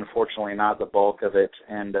unfortunately not the bulk of it,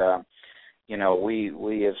 and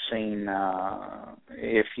we have seen,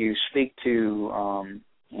 if you speak to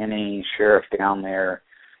any sheriff down there,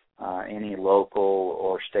 any local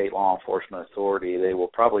or state law enforcement authority, they will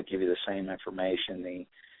probably give you the same information. The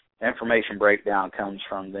information breakdown comes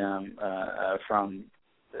from them, from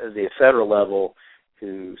the federal level,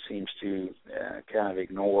 who seems to kind of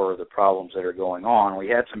ignore the problems that are going on. We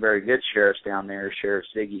had some very good sheriffs down there. Sheriff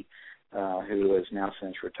Ziggy, who has now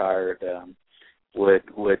since retired,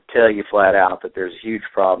 would tell you flat out that there's a huge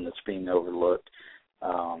problem that's being overlooked,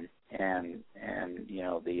 and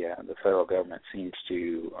the federal government seems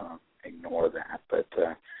to ignore that. But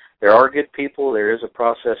there are good people. There is a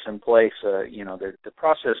process in place. The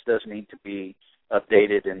process does need to be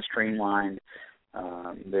updated and streamlined.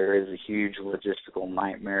 There is a huge logistical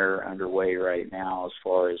nightmare underway right now as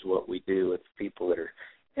far as what we do with people that are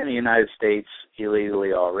in the United States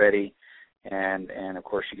illegally already. And of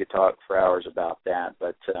course, you could talk for hours about that.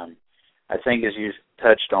 But I think, as you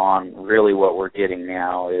touched on, really what we're getting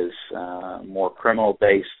now is more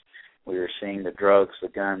criminal-based. We are seeing the drugs, the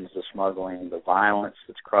guns, the smuggling, the violence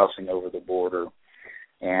that's crossing over the border,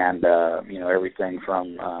 and everything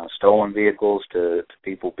from stolen vehicles to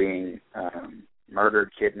people being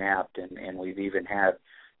murdered, kidnapped, and we've even had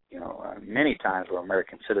many times where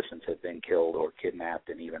American citizens have been killed or kidnapped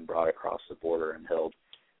and even brought across the border and held.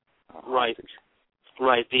 Right.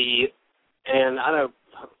 And I don't.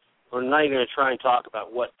 We're not even going to try and talk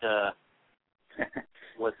about what the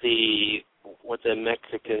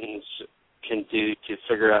Mexicans can do to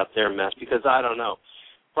figure out their mess, because I don't know.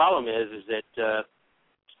 Problem is that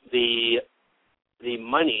the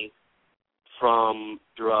money from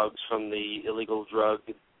drugs, from the illegal drug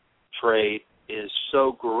trade, is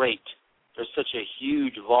so great. There's such a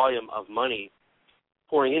huge volume of money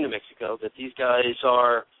pouring into Mexico that these guys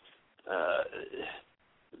are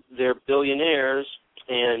they're billionaires,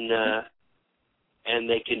 and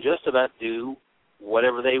they can just about do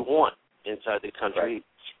whatever they want inside the country.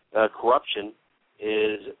 Corruption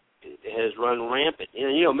has run rampant.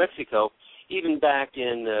 And Mexico, even back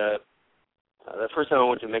in the first time I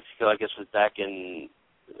went to Mexico, I guess, was back in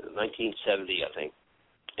 1970, I think.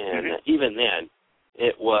 And even then,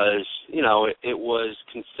 it was it was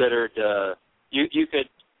considered you could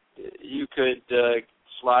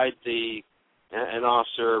slide an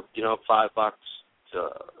officer $5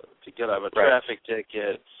 to get out of a traffic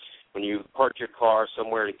ticket. When you parked your car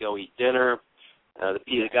somewhere to go eat dinner,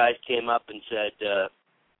 the guys came up and said,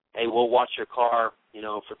 "Hey, we'll watch your car,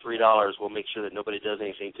 for $3. We'll make sure that nobody does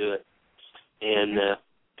anything to it."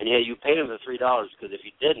 And you paid them the $3, because if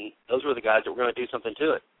you didn't, those were the guys that were going to do something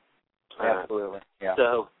to it. Absolutely. Yeah.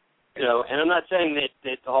 So, and I'm not saying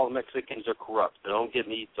that all Mexicans are corrupt. Don't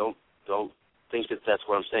think that that's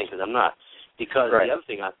what I'm saying, because I'm not. Because the other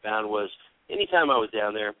thing I found was, anytime I was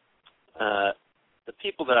down there, the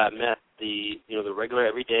people that I met, the regular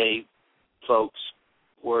everyday folks,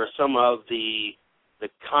 were some of the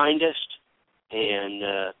kindest and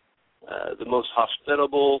the most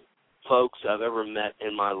hospitable folks I've ever met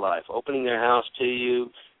in my life. Opening their house to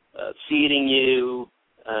you, feeding you,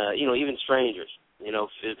 even strangers.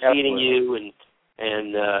 Feeding you and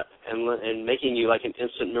making you like an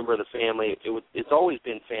instant member of the family. It's always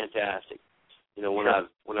been fantastic.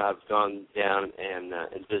 When I've gone down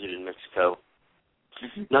and visited Mexico.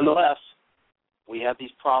 Nonetheless, we have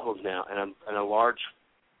these problems now, and a large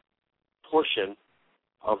portion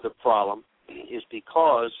of the problem is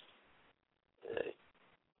because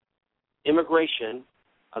immigration,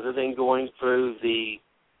 other than going through the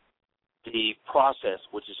process,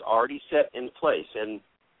 which is already set in place, and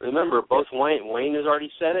remember, both Wayne has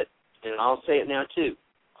already said it, and I'll say it now too.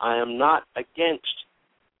 I am not against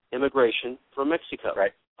immigration from Mexico.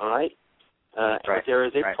 Right. All right? But there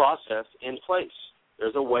is a process in place.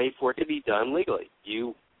 There's a way for it to be done legally.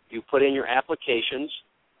 You put in your applications,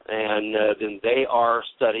 and then they are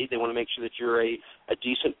studied. They want to make sure that you're a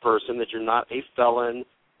decent person, that you're not a felon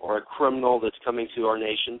or a criminal that's coming to our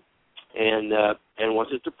nation. And once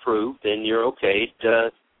it's approved, then you're okay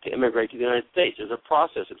to immigrate to the United States. There's a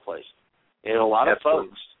process in place. And a lot of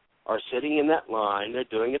folks are sitting in that line. They're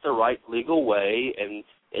doing it the right legal way, and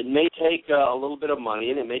it may take a little bit of money,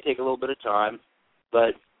 and it may take a little bit of time,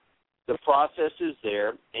 but the process is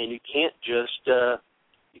there, and you can't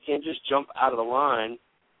just jump out of the line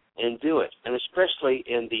and do it, and especially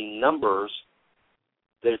in the numbers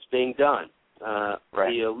that it's being done. The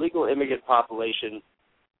illegal immigrant population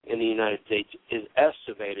in the United States is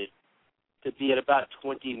estimated to be at about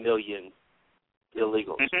 20 million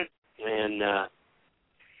illegals, and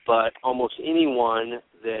but almost anyone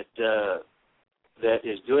that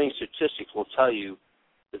is doing statistics will tell you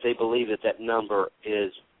that they believe that number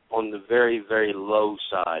is on the very, very low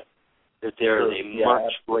side, that there is a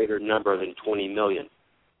much greater number than 20 million.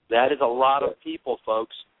 That is a lot of people,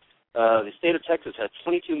 folks. The state of Texas has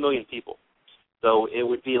 22 million people. So it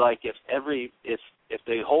would be like if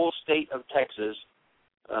the whole state of Texas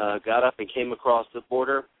got up and came across the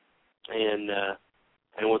border and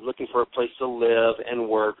was looking for a place to live and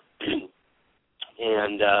work,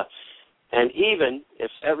 and even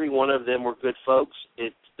if every one of them were good folks,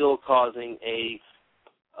 it's still causing a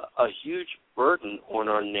huge burden on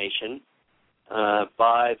our nation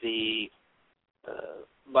by the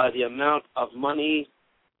amount of money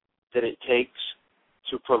that it takes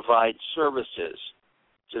to provide services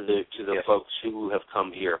to the folks who have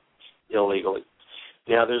come here illegally.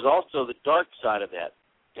 Now, there's also the dark side of that,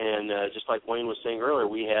 and just like Wayne was saying earlier,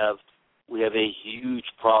 we have a huge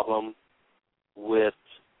problem with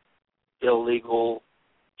illegal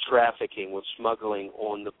trafficking, with smuggling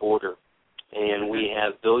on the border, and we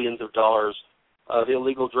have billions of dollars of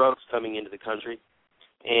illegal drugs coming into the country,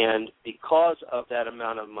 and because of that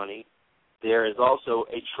amount of money, there is also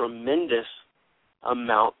a tremendous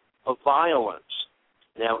amount of violence.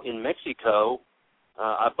 Now, in Mexico,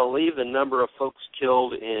 I believe the number of folks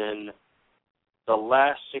killed in the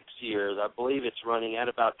last 6 years, I believe it's running at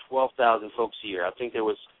about 12,000 folks a year. I think there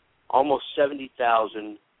was almost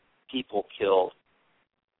 70,000 people killed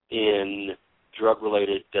in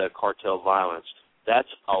drug-related cartel violence. That's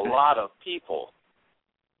a lot of people.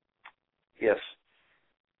 Yes,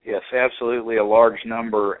 absolutely a large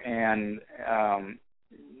number. And,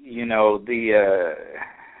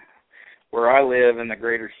 where I live in the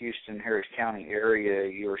greater Houston-Harris County area,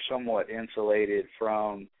 you're somewhat insulated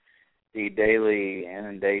from the daily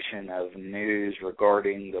inundation of news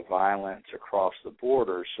regarding the violence across the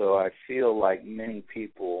border. So I feel like many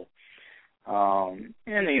people in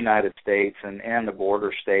the United States and the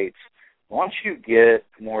border states, once you get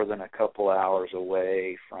more than a couple hours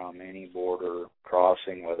away from any border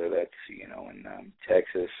crossing, whether that's, in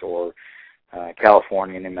Texas or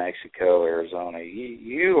California, New Mexico, Arizona,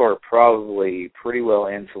 you are probably pretty well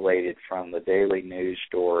insulated from the daily news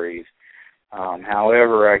stories.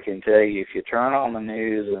 However, I can tell you, if you turn on the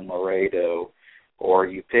news in Laredo or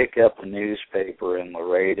you pick up a newspaper in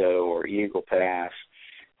Laredo or Eagle Pass,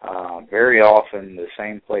 very often the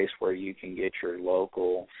same place where you can get your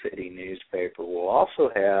local city newspaper will also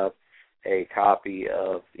have a copy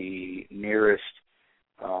of the nearest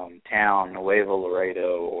town, Nuevo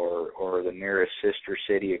Laredo, or the nearest sister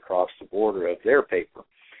city across the border of their paper.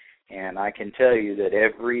 And I can tell you that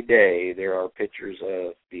every day there are pictures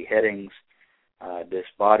of beheadings,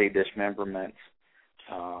 body dismemberments,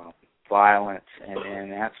 violence,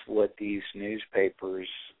 and that's what these newspapers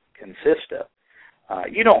consist of.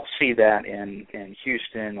 You don't see that in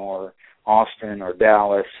Houston or Austin or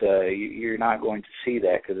Dallas. You're not going to see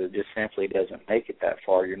that because it just simply doesn't make it that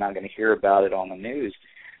far. You're not going to hear about it on the news.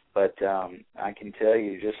 But I can tell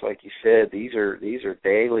you, just like you said, these are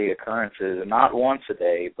daily occurrences, not once a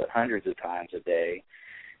day, but hundreds of times a day.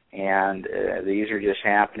 And these are just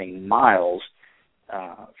happening miles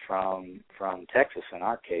from Texas in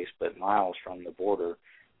our case, but miles from the border.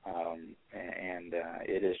 And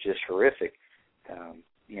it is just horrific.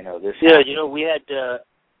 This. Yeah, we had,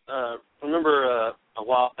 remember a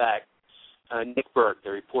while back, Nick Berg,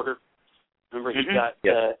 the reporter. Remember, he got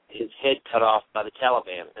his head cut off by the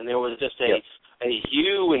Taliban, and there was just a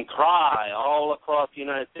hue and cry all across the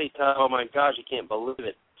United States. Oh, my gosh, you can't believe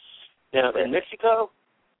it. Now, in Mexico,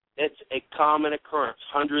 it's a common occurrence,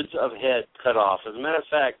 hundreds of heads cut off. As a matter of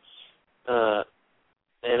fact,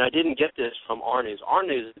 and I didn't get this from our news. Our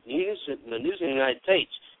news, the news in the United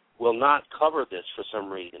States, will not cover this for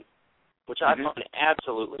some reason, which I find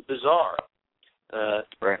absolutely bizarre.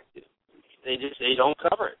 They don't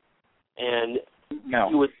cover it. And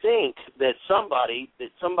you would think that somebody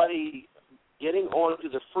getting onto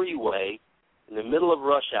the freeway in the middle of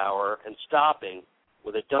rush hour and stopping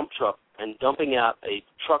with a dump truck and dumping out a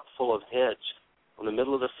truck full of heads on the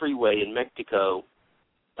middle of the freeway in Mexico,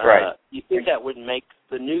 you think that would make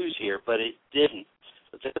the news here, but it didn't.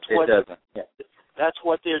 It doesn't. Yeah. That's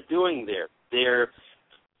what they're doing there.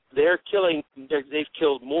 They're killing. They've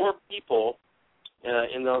killed more people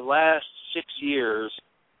in the last 6 years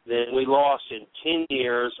than we lost in 10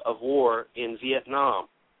 years of war in Vietnam.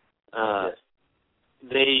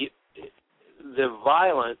 The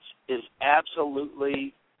violence is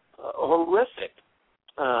absolutely horrific.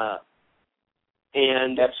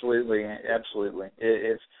 And absolutely.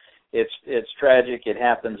 It's tragic. It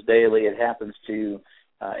happens daily. It happens to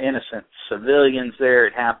innocent civilians there.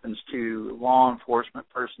 It happens to law enforcement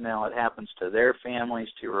personnel. It happens to their families,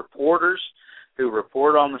 to reporters who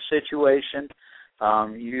report on the situation.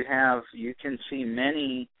 you can see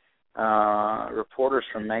many reporters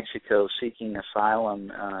from Mexico seeking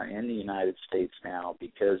asylum in the United States now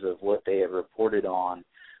because of what they have reported on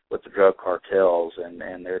with the drug cartels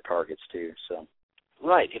and their targets too. So,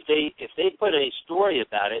 right. If they put a story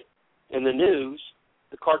about it in the news,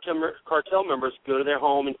 the cartel members go to their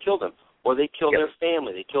home and kill them, or they kill their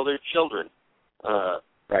family, they kill their children.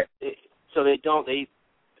 Right. So they don't.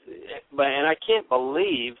 And I can't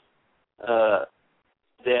believe that.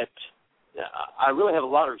 I really have a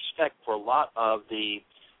lot of respect for a lot of the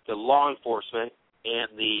law enforcement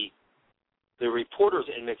and the reporters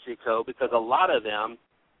in Mexico, because a lot of them,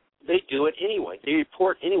 they do it anyway. They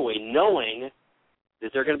report anyway, knowing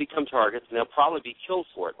that they're going to become targets and they'll probably be killed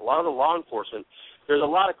for it. A lot of the law enforcement, there's a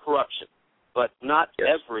lot of corruption, but not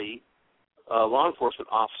every law enforcement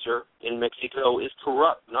officer in Mexico is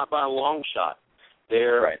corrupt, not by a long shot.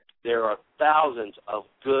 There are thousands of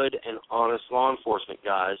good and honest law enforcement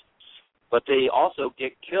guys, but they also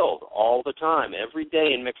get killed all the time. Every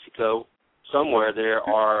day in Mexico, somewhere there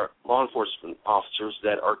are law enforcement officers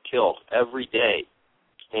that are killed every day,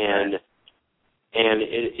 and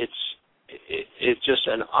it's just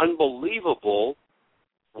an unbelievable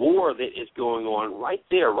war that is going on right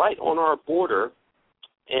there, right on our border,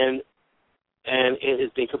 and it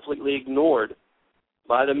has been completely ignored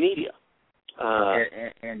by the media.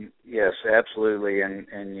 And yes, absolutely, and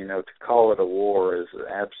to call it a war is an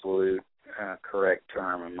absolute correct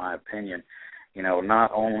term in my opinion.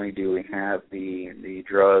 Not only do we have the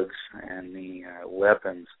drugs and the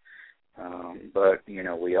weapons, but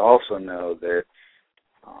we also know that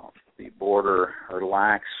the border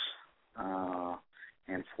lacks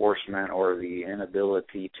enforcement, or the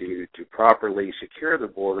inability to properly secure the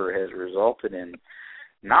border has resulted in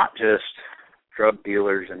not just drug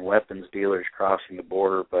dealers and weapons dealers crossing the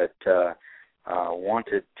border, but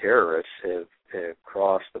wanted terrorists have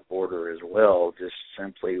crossed the border as well, just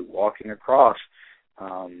simply walking across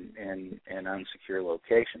in unsecure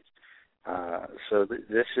locations. So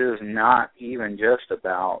this is not even just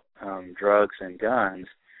about drugs and guns.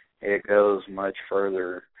 It goes much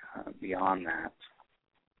further beyond that.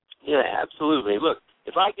 Yeah, absolutely. Look,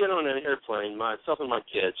 if I get on an airplane, myself and my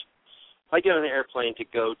kids, if I get on an airplane to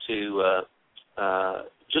go to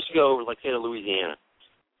just to go, like, say, to Louisiana,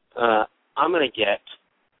 I'm going to get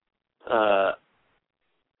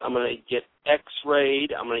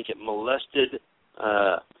X-rayed. I'm going to get molested.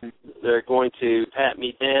 They're going to pat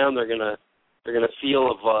me down. They're going to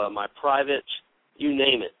feel of my privates. You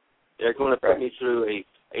name it. They're going to put me through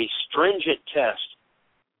a stringent test,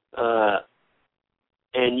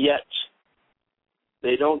 and yet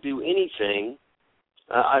they don't do anything.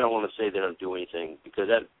 I don't want to say they don't do anything, because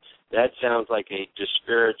that sounds like a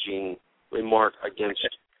disparaging remark against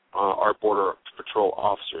our Border Patrol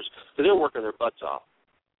officers, because they're working their butts off.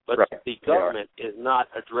 But the government is not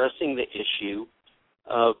addressing the issue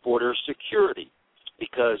of border security,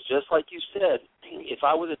 because just like you said, if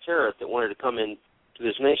I was a terrorist that wanted to come into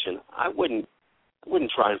this nation, I wouldn't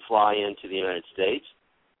try and fly into the United States.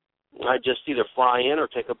 I'd just either fly in or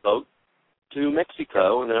take a boat to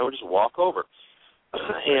Mexico, and then I would just walk over.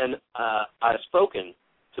 And I've spoken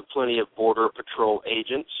to plenty of Border Patrol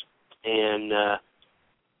agents, and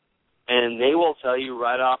they will tell you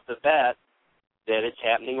right off the bat that it's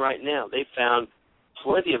happening right now. They've found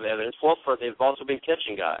plenty of evidence. Well, they've also been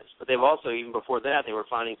catching guys, but they've also, even before that, they were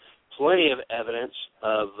finding plenty of evidence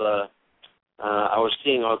of, I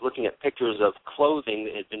was looking at pictures of clothing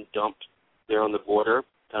that had been dumped there on the border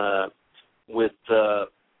with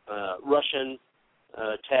Russian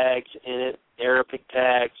tags in it, Arabic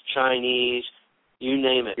tags, Chinese, you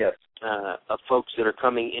name it, of folks that are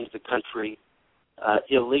coming into the country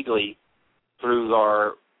illegally through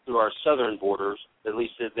our southern borders, at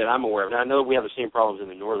least that I'm aware of. Now, I know we have the same problems in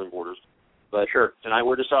the northern borders, but tonight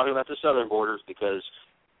we're just talking about the southern borders, because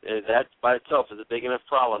that by itself is a big enough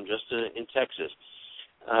problem just in Texas.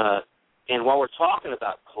 And while we're talking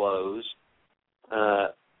about clothes,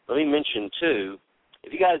 let me mention, too,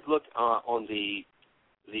 if you guys look on the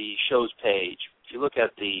show's page, if you look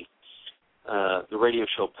at the radio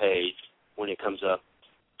show page when it comes up,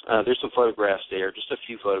 there's some photographs there, just a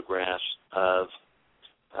few photographs of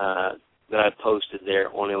that I posted there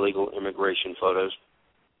on illegal immigration photos.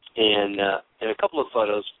 And in a couple of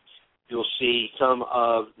photos, you'll see some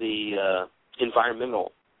of the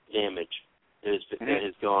environmental damage that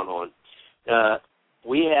has gone on.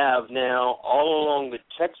 We have now, all along the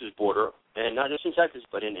Texas border, and not just in Texas,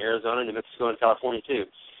 but in Arizona, New Mexico, and California, too,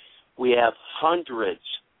 we have hundreds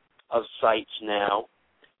of sites now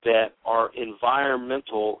that are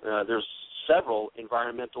environmental. There's several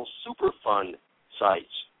environmental Superfund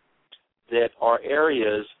sites that are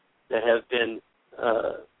areas that have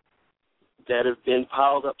been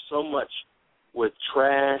piled up so much with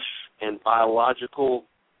trash and biological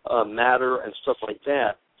matter and stuff like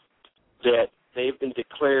that, that they've been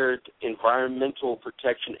declared Environmental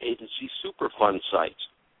Protection Agency Superfund sites.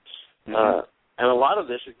 Mm-hmm. And a lot of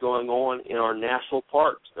this is going on in our national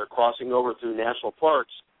parks. They're crossing over through national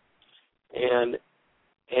parks. And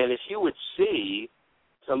if you would see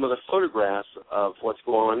some of the photographs of what's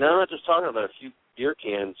going on, now I'm not just talking about a few beer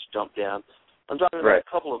cans dumped down. I'm talking about a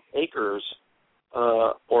couple of acres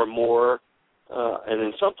or more, and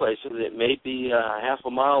in some places it may be half a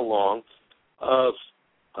mile long, of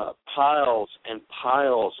piles and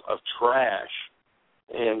piles of trash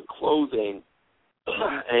and clothing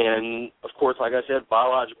and, of course, like I said,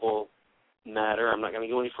 biological matter. I'm not going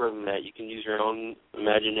to go any further than that. You can use your own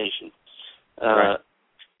imagination. Right.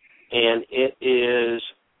 And it is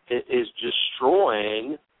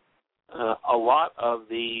destroying a lot of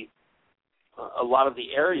the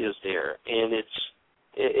areas there, and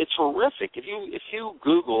it's horrific. If you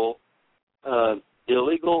Google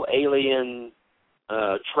illegal alien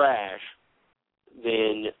trash,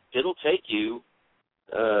 then it'll take you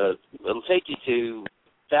to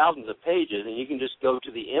thousands of pages, and you can just go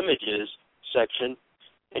to the images section,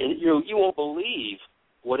 and you won't believe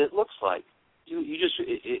what it looks like.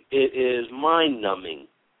 It is mind-numbing.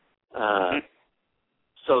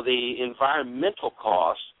 So the environmental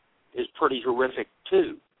cost is pretty horrific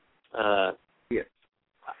too. Yes.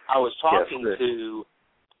 I was talking to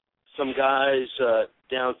some guys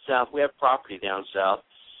down south. We have property down south,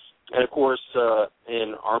 and of course,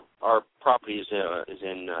 and our property is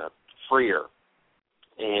in Freer,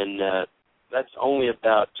 and that's only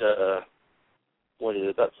about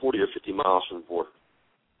about 40 or 50 miles from the border.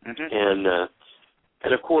 Mm-hmm.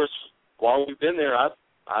 And of course, while we've been there,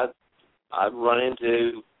 I've run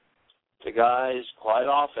into the guys quite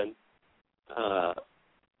often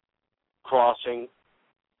crossing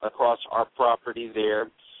across our property there,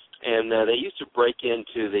 and they used to break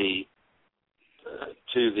into the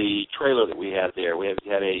trailer that we had there. We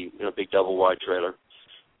had a big double wide trailer.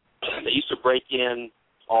 They used to break in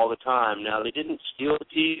all the time. Now, they didn't steal the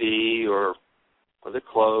TV or the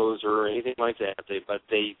clothes or anything like that, but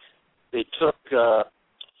they took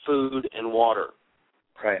food and water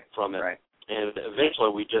from it. Right. And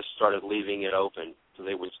eventually we just started leaving it open so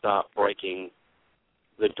they would stop breaking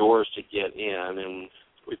the doors to get in. And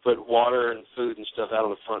we put water and food and stuff out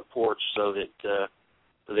on the front porch so that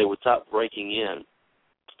they would stop breaking in.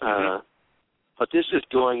 But this is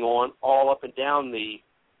going on all up and down the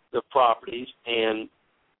properties, and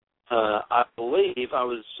I believe I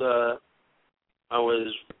was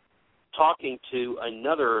talking to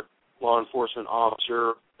another law enforcement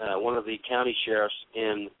officer, one of the county sheriffs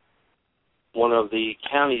in one of the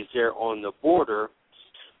counties there on the border,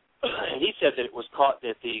 and he said that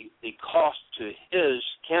the cost to his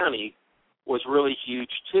county was really huge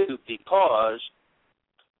too, because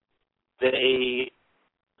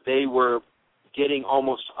they were getting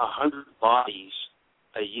almost 100 bodies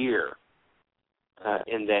a year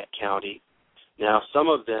in that county. Now, some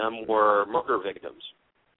of them were murder victims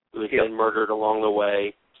who had been murdered along the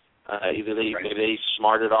way. Maybe they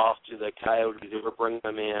smarted off to the coyotes who were bringing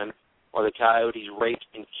them in, or the coyotes raped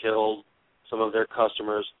and killed some of their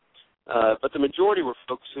customers. But the majority were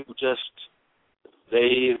folks who just,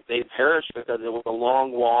 they perished because it was a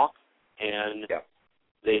long walk, and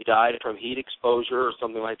they died from heat exposure or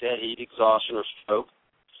something like that, heat exhaustion or stroke.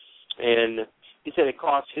 And he said the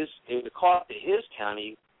cost to his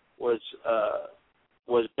county was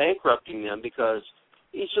bankrupting them, because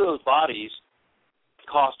each of those bodies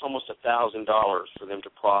cost almost $1,000 for them to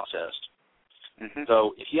process. Mm-hmm.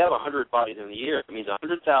 So if you have 100 bodies in the year, it means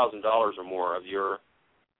 $100,000 or more of your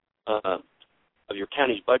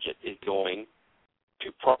county's budget is going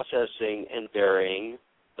to processing and burying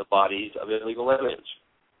the bodies of illegal aliens.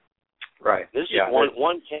 Right. This is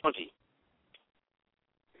one county.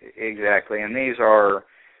 Exactly, and these are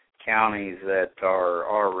counties that are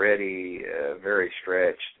already very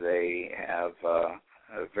stretched. They have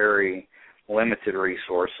very limited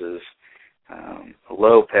resources,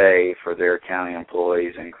 low pay for their county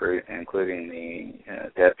employees, including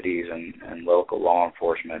the deputies and local law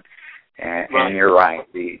enforcement. And you're right.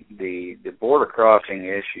 The border crossing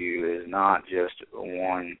issue is not just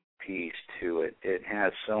one piece to it. It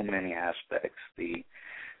has so many aspects.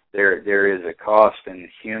 There is a cost in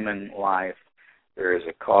human life. There is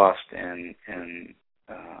a cost in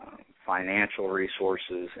financial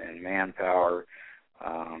resources and manpower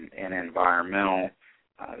and environmental.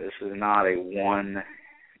 This is not a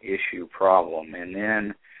one-issue problem. And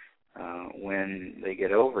then when they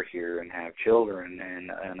get over here and have children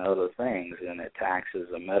and other things, and it taxes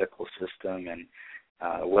the medical system and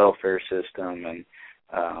welfare system, and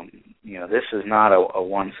this is not a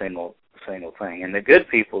one single thing. And the good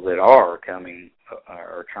people that are coming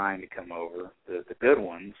are trying to come over, the good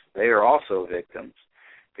ones, they are also victims,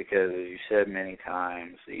 because as you said many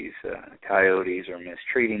times, these coyotes are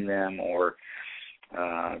mistreating them or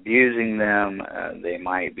abusing them. They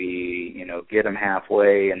might be, get them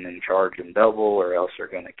halfway and then charge them double, or else they're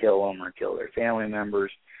going to kill them or kill their family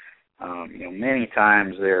members. Many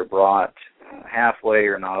times they're brought halfway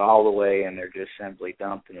or not all the way, and they're just simply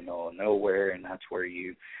dumped in the middle of nowhere, and that's where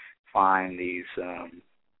you find these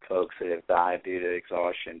folks that have died due to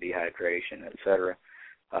exhaustion, dehydration, etc.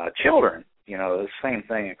 Children, the same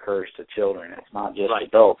thing occurs to children. It's not just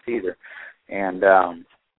adults either. And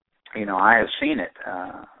I have seen it.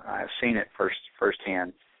 I've seen it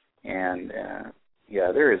firsthand, and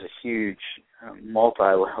there is a huge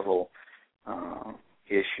multi-level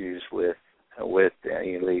issues with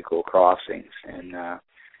illegal crossings, and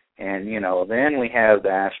then we have the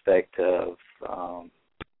aspect of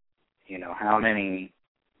how many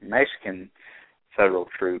Mexican federal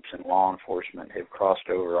troops and law enforcement have crossed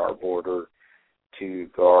over our border to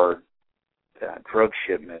guard drug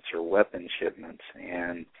shipments or weapon shipments,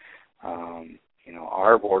 and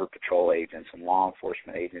our Border Patrol agents and law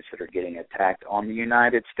enforcement agents that are getting attacked on the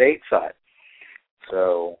United States side.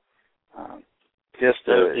 So,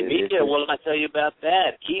 the media will not tell you about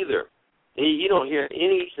that either. You don't hear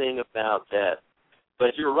anything about that.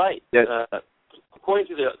 But you're right. Yes. According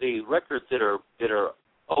to the records that are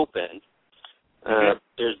open,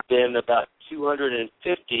 there's been about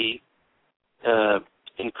 250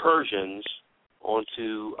 incursions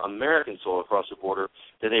onto American soil across the border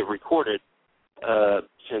that they've recorded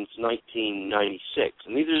since 1996.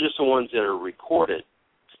 And these are just the ones that are recorded,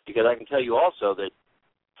 because I can tell you also that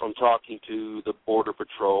from talking to the Border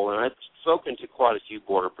Patrol, and I've spoken to quite a few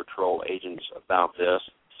Border Patrol agents about this,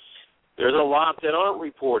 there's a lot that aren't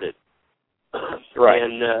reported. Right.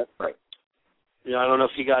 And I don't know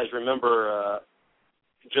if you guys remember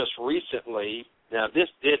just recently, now this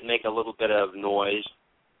did make a little bit of noise,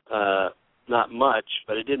 not much,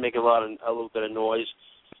 but it did make a little bit of noise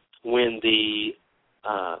when the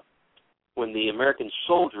American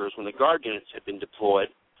soldiers, when the guard units had been deployed,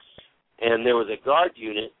 and there was a guard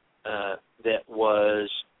unit that was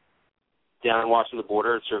down watching the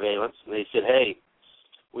border at surveillance, and they said, "Hey,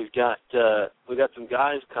 we've got some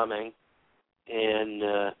guys coming, and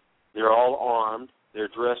they're all armed. They're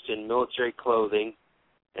dressed in military clothing,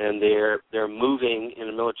 and they're moving in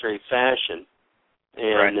a military fashion,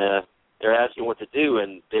 and they're asking what to do."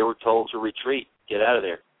 And they were told to retreat, get out of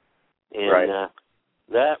there. And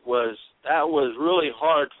that was really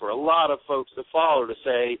hard for a lot of folks to follow, to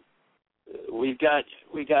say, we got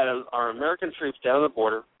our American troops down the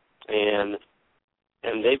border, and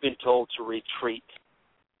they've been told to retreat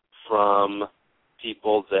from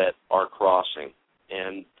people that are crossing,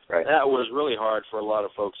 and that was really hard for a lot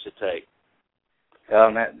of folks to take.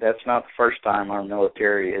 That's not the first time our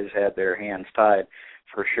military has had their hands tied,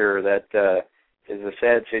 for sure. That is a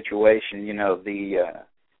sad situation.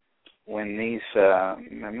 When these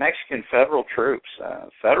Mexican federal troops,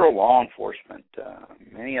 federal law enforcement,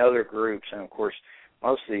 many other groups, and of course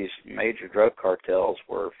most of these major drug cartels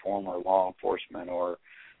were former law enforcement or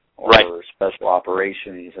special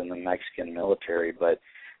operations in the Mexican military. But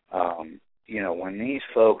when these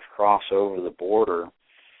folks cross over the border,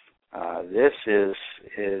 this is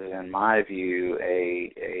in my view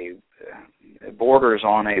a borders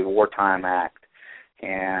on a wartime act,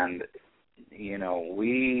 and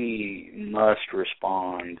we must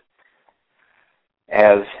respond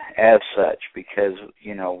as such, because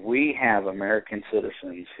we have American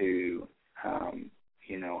citizens who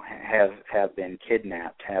have been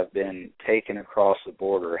kidnapped, have been taken across the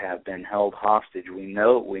border, have been held hostage. We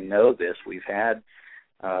know this. We've had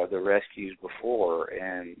the rescues before,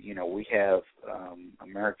 and we have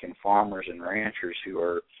American farmers and ranchers who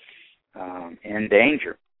are in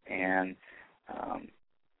danger, and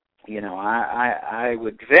I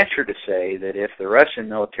would venture to say that if the Russian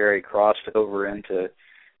military crossed over into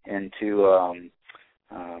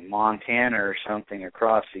Montana or something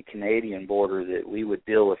across the Canadian border, that we would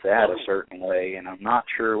deal with that a certain way, and I'm not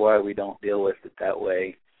sure why we don't deal with it that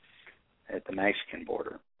way at the Mexican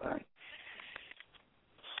border. But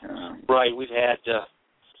right, we've had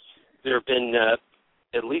there have been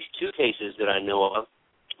at least two cases that I know of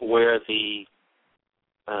where the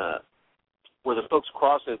folks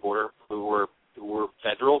crossing the border who were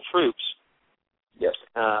federal troops, yes,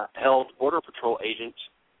 held Border Patrol agents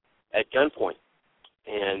at gunpoint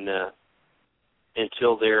and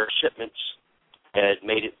until their shipments had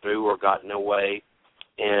made it through or gotten away,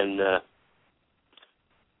 and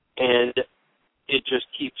it just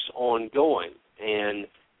keeps on going. And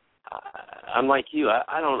I'm like you.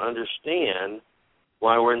 I don't understand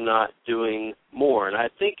why we're not doing more. And I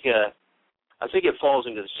think it falls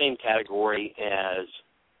into the same category as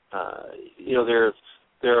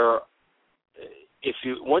there are. If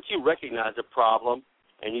you once you recognize a problem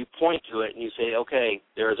and you point to it and you say, okay,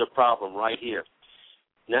 there is a problem right here.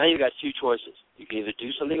 Now you've got two choices. You can either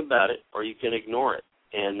do something about it or you can ignore it.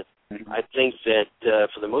 And I think that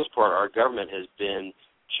for the most part, our government has been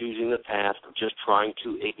choosing the path of just trying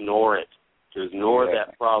to ignore it,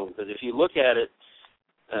 that problem. Because if you look at it,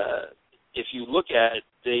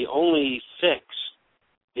 the only fix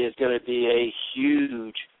is going to be a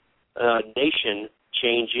huge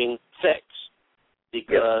nation-changing fix.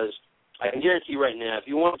 Because I can guarantee you right now, if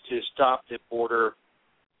you want to stop the border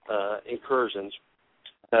incursions,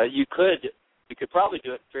 you could probably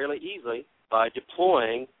do it fairly easily by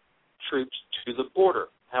deploying troops to the border.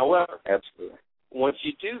 However, absolutely, once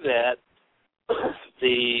you do that,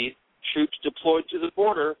 the troops deployed to the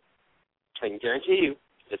border, I can guarantee you,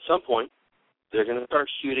 at some point, they're going to start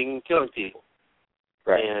shooting and killing people.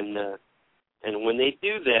 Right. And when they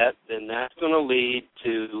do that, then that's going to lead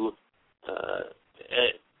to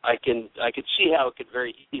I could see how it could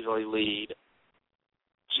very easily lead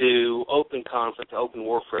to open conflict, open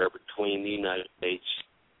warfare between the United States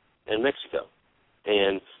and Mexico.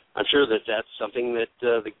 And I'm sure that that's something that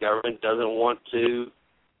the government doesn't want to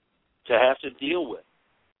have to deal with.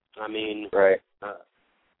 I mean, right.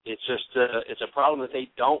 It's just it's a problem that they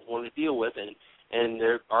don't want to deal with, and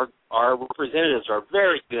our representatives are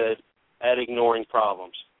very good at ignoring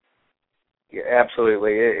problems. Yeah,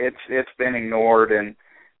 absolutely. It's been ignored, and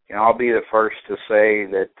I'll be the first to say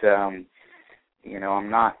that I'm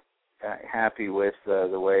not happy with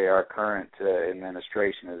the way our current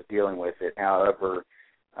administration is dealing with it. However,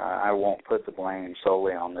 I won't put the blame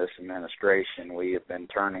solely on this administration. We have been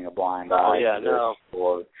turning a blind eye to this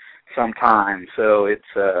for some time, so it's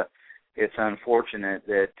unfortunate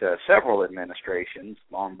that several administrations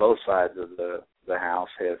on both sides of the House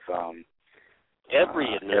have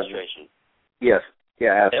every administration. Yes,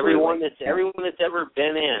 yeah, absolutely. Everyone that's ever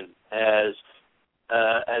been in has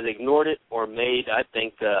ignored it or made, I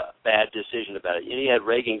think, a bad decision about it. You had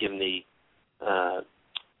Reagan giving the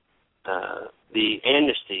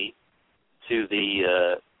amnesty to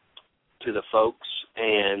the folks,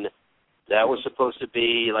 and that was supposed to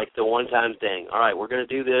be like the one-time thing. All right, we're going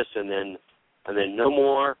to do this, and then no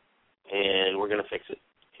more, and we're going to fix it,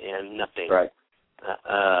 and nothing. Right.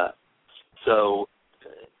 So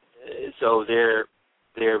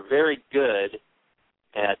they're very good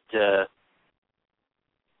at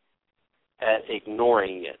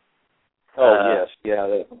ignoring it. Oh yes,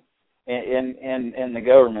 yeah. And the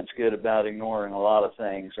government's good about ignoring a lot of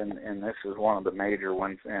things, and this is one of the major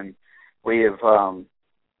ones. And we have,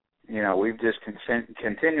 we've just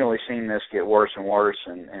continually seen this get worse and worse.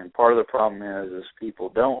 And part of the problem is people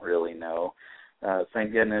don't really know.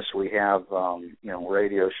 Thank goodness we have,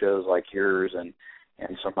 radio shows like yours and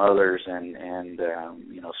some others, and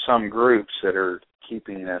some groups that are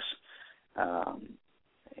keeping this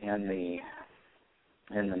in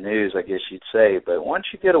the news, I guess you'd say. But once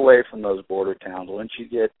you get away from those border towns, once you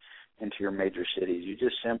get into your major cities, you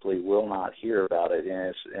just simply will not hear about it.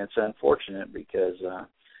 And it's unfortunate because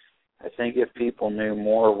I think if people knew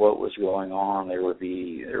more of what was going on, there would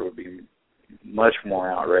be much more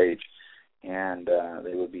outrage, and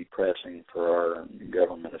they would be pressing for our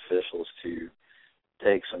government officials to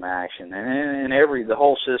take some action. And the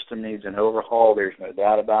whole system needs an overhaul. There's no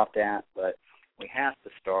doubt about that. But we have to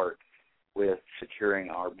start with securing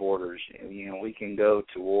our borders. We can go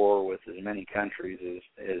to war with as many countries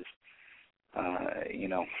as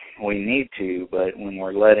we need to, but when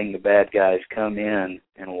we're letting the bad guys come in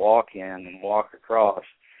and walk across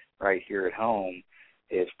right here at home,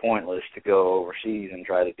 it's pointless to go overseas and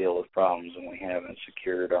try to deal with problems when we haven't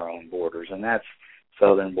secured our own borders. And that's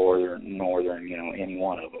southern border, northern, any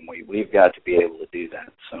one of them. We've got to be able to do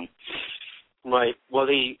that. So, right. Well,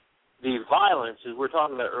 the violence, as we were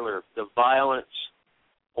talking about earlier, the violence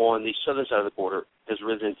on the southern side of the border has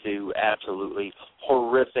risen to absolutely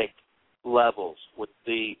horrific levels, with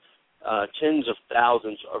the tens of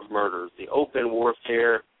thousands of murders, the open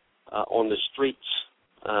warfare on the streets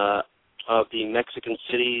of the Mexican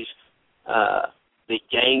cities, the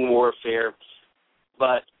gang warfare.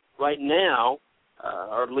 But right now,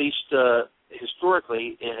 or at least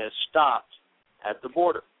historically, it has stopped at the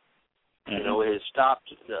border. Mm-hmm. It has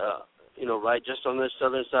stopped, right just on the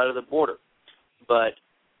southern side of the border. but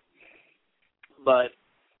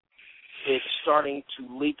it's starting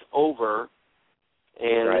to leak over,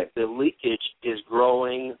 and the leakage is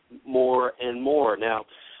growing more and more. Now,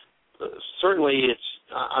 certainly,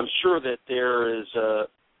 I'm sure that there is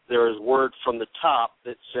word from the top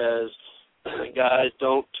that says, guys,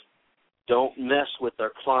 don't mess with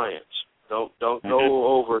our clients. Don't go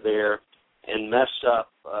over there and mess up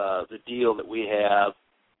the deal that we have,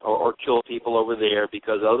 or kill people over there,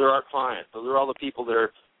 because they're our clients. Those are all the people that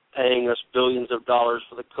are paying us billions of dollars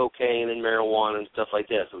for the cocaine and marijuana and stuff like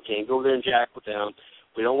that. So we can't go over there and jack with them.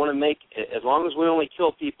 We don't want to make, as long as we only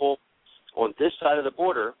kill people on this side of the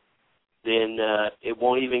border, then it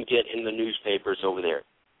won't even get in the newspapers over there.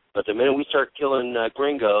 But the minute we start killing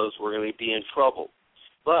gringos, we're going to be in trouble.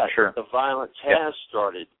 But the violence has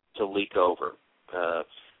started to leak over.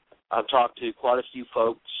 I've talked to quite a few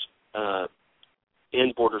folks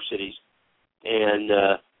in border cities, and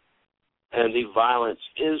the violence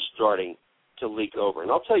is starting to leak over.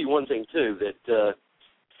 And I'll tell you one thing too, that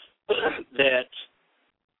that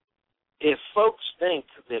if folks think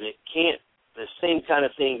that the same kind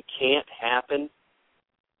of thing can't happen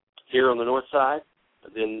here on the north side,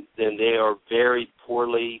 then they are very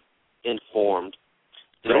poorly informed.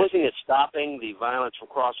 The only thing that's stopping the violence from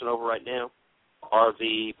crossing over right now are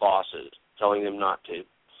the bosses telling them not to.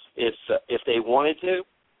 If they wanted to,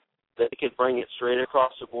 they could bring it straight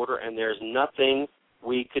across the border, and there's nothing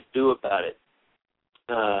we could do about it.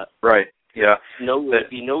 There'd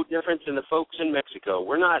be no difference in the folks in Mexico.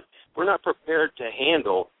 We're not prepared to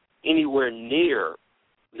handle anywhere near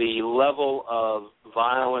the level of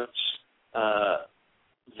violence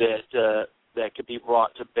that could be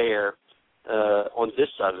brought to bear on this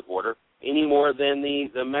side of the border any more than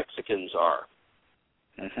the Mexicans are.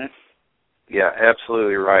 Mm-hmm. Yeah,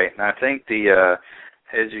 absolutely right. And I think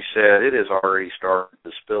as you said, it has already started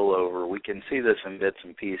to spill over. We can see this in bits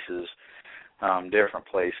and pieces, different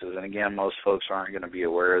places. And again, most folks aren't going to be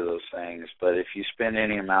aware of those things. But if you spend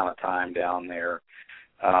any amount of time down there,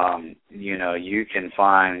 you can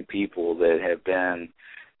find people that have been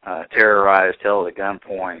terrorized, held at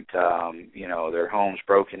gunpoint, their homes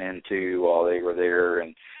broken into while they were there,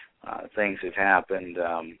 and things have happened.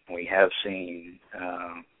 We have seen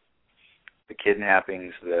the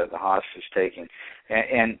kidnappings, the hostage taking,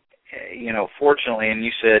 and fortunately, and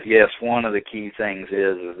you said, yes, one of the key things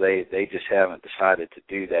is they just haven't decided to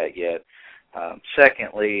do that yet.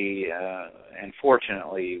 Secondly, and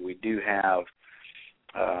fortunately, we do have,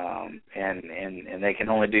 and they can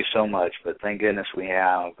only do so much, but thank goodness we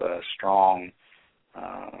have strong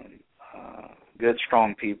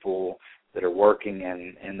people that are working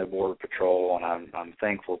in the Border Patrol, and I'm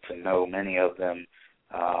thankful to know many of them.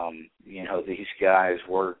 These guys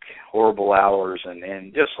work horrible hours,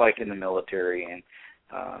 and just like in the military, and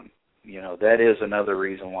that is another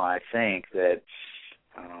reason why I think that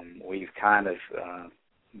we've kind of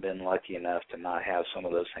been lucky enough to not have some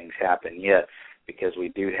of those things happen yet, because we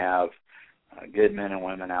do have good men and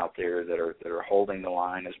women out there that are holding the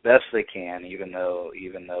line as best they can, even though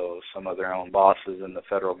some of their own bosses and the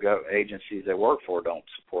federal agencies they work for don't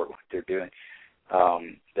support what they're doing,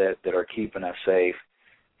 that are keeping us safe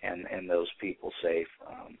and those people safe.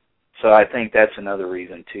 So I think that's another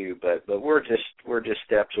reason too. But we're just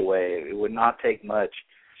steps away. It would not take much.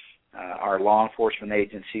 Our law enforcement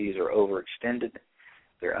agencies are overextended.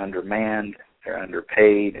 They're undermanned. They're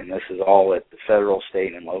underpaid, and this is all at the federal,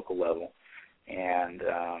 state, and local level. And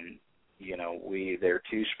they're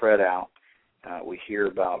too spread out. We hear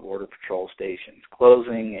about Border Patrol stations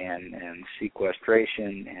closing and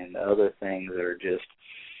sequestration and other things that are just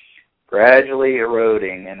gradually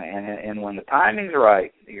eroding. And when the timing's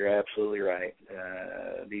right, you're absolutely right.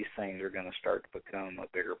 These things are going to start to become a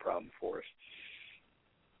bigger problem for us.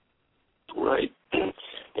 Right.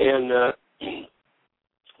 And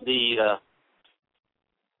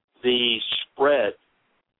the spread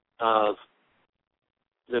of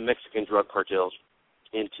the Mexican drug cartels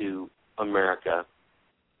into America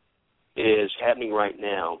is happening right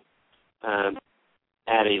now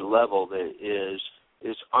at a level that is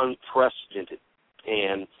unprecedented,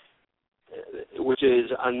 and which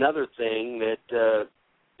is another thing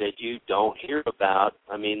that you don't hear about.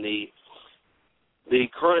 I mean, the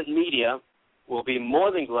current media will be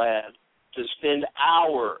more than glad to spend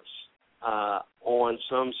hours on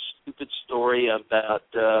some stupid story about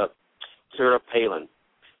Sarah Palin,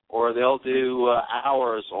 or they'll do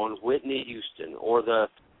hours on Whitney Houston, or the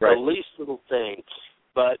least little thing.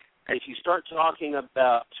 But if you start talking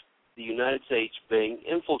about the United States being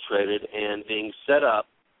infiltrated and being set up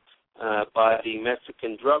by the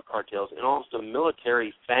Mexican drug cartels in almost a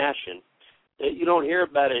military fashion, you don't hear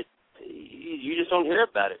about it you just don't hear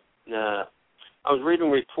about it. I was reading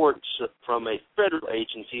reports from a federal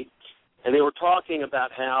agency, and they were talking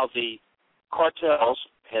about how the cartels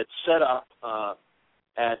had set up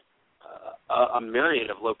at a myriad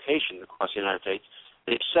of locations across the United States.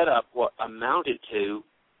 They've set up what amounted to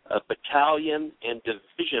a battalion and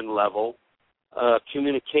division level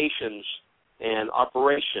communications and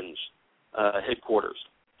operations headquarters.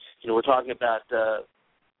 We're talking about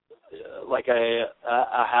like a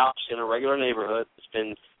house in a regular neighborhood that's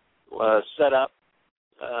been set up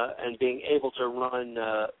and being able to run,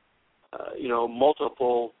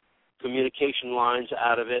 multiple communication lines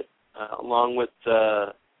out of it, along with,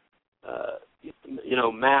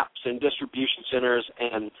 maps and distribution centers,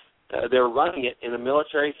 and they're running it in a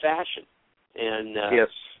military fashion. And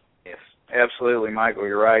Yes, absolutely, Michael.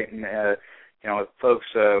 You're right. And folks,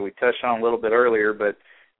 we touched on a little bit earlier, but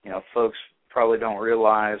folks probably don't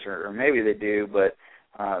realize, or maybe they do, but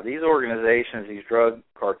these organizations, these drug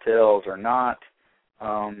cartels, are not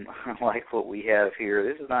like what we have here.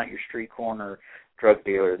 This is not your street corner drug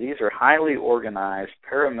dealer. These are highly organized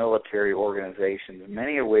paramilitary organizations,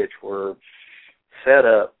 many of which were set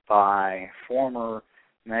up by former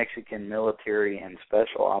Mexican military and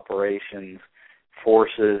special operations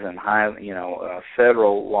forces and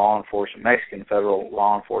federal law enforcement, Mexican federal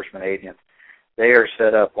law enforcement agents. They are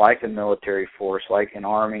set up like a military force, like an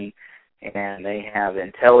army, and they have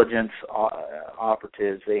intelligence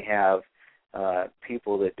operatives. They have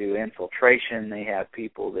people that do infiltration. They have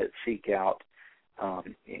people that seek out,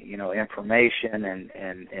 information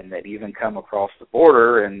and that even come across the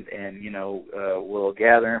border and will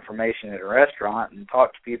gather information at a restaurant and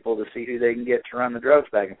talk to people to see who they can get to run the drugs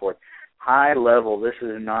back and forth. High level. This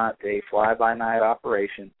is not a fly-by-night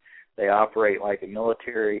operation. They operate like a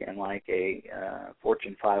military and like a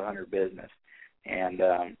Fortune 500 business, and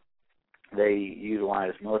they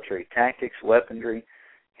utilize military tactics, weaponry,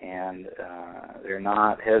 and they're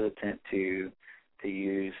not hesitant to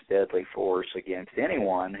use deadly force against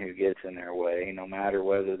anyone who gets in their way, no matter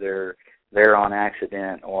whether they're there on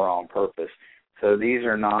accident or on purpose. So these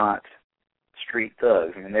are not street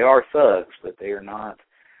thugs. I mean, they are thugs, but they are not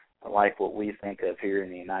like what we think of here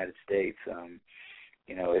in the United States.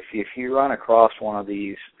 If you run across one of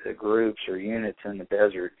these groups or units in the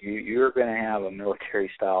desert, you're going to have a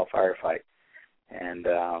military-style firefight, and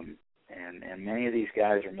many of these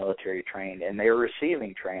guys are military trained, and they're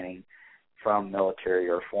receiving training from military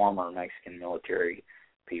or former Mexican military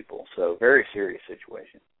people. So very serious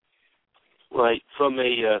situation. Right. From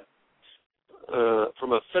a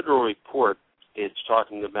federal report, it's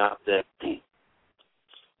talking about that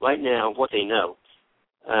right now, what they know,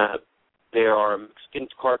 there are Mexican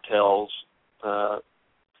cartels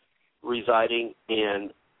residing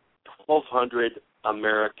in 1,200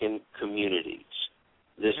 American communities.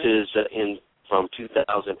 This is from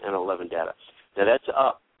 2011 data. Now, that's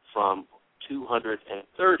up from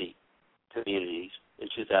 230 communities in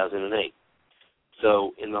 2008.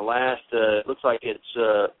 So in the last, it looks like it's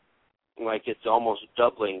almost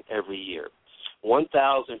doubling every year.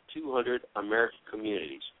 1,200 American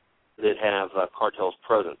communities that have cartels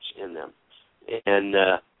presence in them. And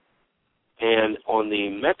on the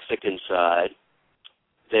Mexican side,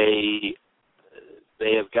 they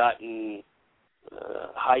have gotten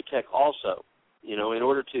high tech also. In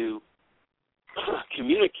order to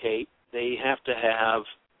communicate, they have to have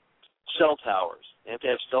cell towers. They have to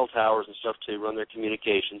have cell towers and stuff to run their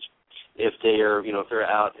communications if they are, if they're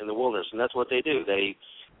out in the wilderness, and that's what they do.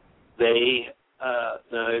 The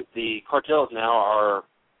cartels now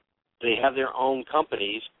they have their own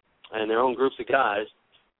companies and their own groups of guys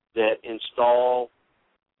that install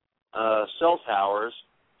cell towers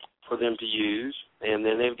for them to use, and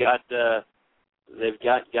then they've got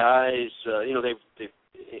guys.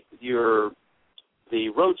 The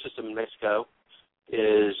road system in Mexico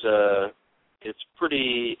is it's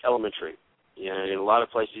pretty elementary. In a lot of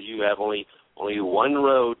places you have only one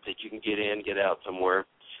road that you can get in, get out somewhere.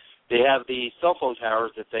 They have the cell phone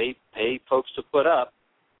towers that they pay folks to put up,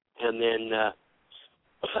 and then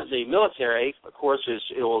the military, of course,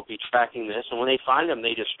 it will be tracking this, and when they find them,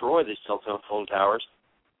 they destroy these cell phone towers,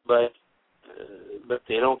 but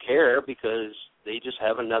they don't care because they just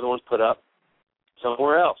have another one put up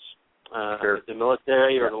somewhere else. Sure. If the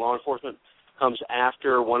military or the law enforcement comes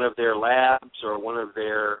after one of their labs or one of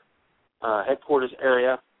their headquarters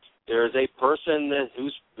area, there is a person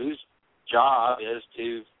whose job is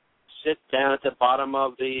to sit down at the bottom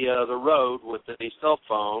of the road with a cell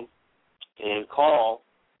phone and call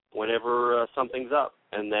whenever something's up,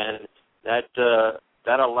 and then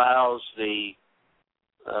that allows the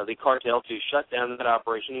cartel to shut down that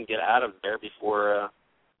operation and get out of there before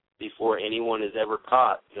before anyone is ever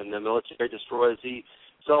caught. And the military destroys the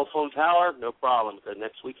cell phone tower, no problem, because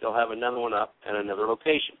next week they'll have another one up at another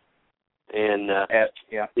location. And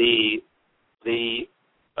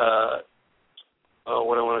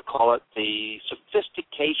what I want to call it, the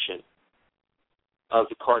sophistication of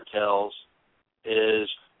the cartels is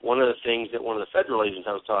one of the things that one of the federal agents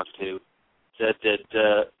I was talking to said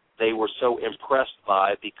that they were so impressed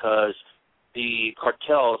by, because the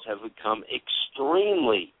cartels have become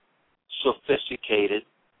extremely sophisticated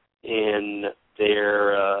in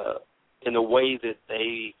their in the way that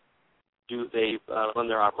they run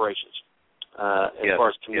their operations. As far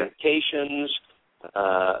as communications,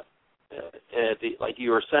 like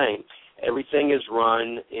you were saying, everything is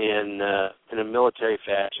run in a military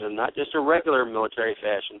fashion, not just a regular military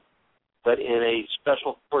fashion, but in a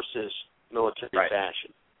special forces military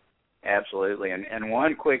fashion. Absolutely, and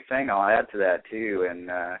one quick thing I'll add to that too,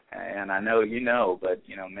 and I know you know, but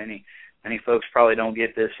many folks probably don't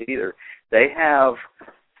get this either. They have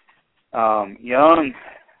young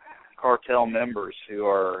cartel members who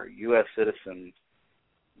are U.S. citizens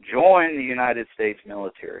join the United States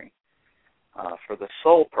military for the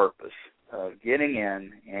sole purpose of getting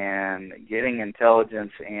in and getting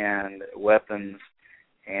intelligence and weapons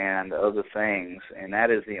and other things, and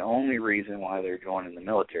that is the only reason why they're joining the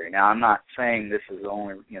military. Now, I'm not saying this is the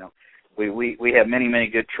only, we have many, many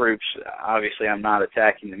good troops. Obviously, I'm not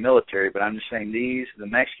attacking the military, but I'm just saying the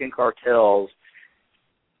Mexican cartels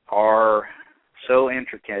are so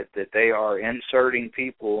intricate that they are inserting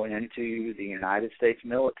people into the United States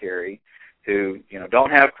military who,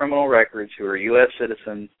 don't have criminal records, who are U.S.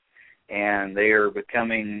 citizens, and they are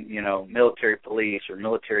becoming, military police or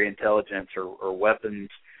military intelligence or weapons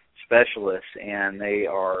specialists, and they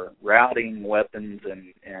are routing weapons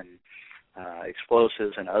and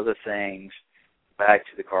explosives and other things back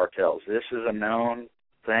to the cartels. This is a known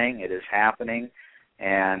thing. It is happening,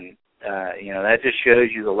 and that just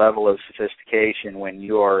shows you the level of sophistication when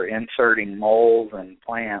you are inserting moles and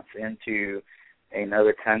plants into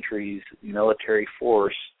another country's military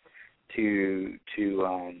force to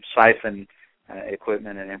siphon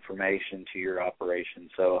equipment and information to your operation.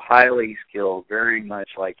 So highly skilled, very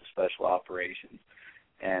much like the special operations,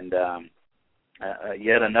 and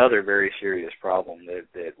yet another very serious problem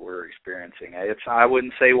that we're experiencing. I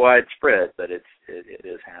wouldn't say widespread, but it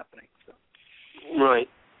is happening. So.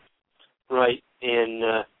 Right, and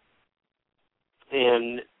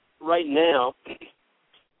right now,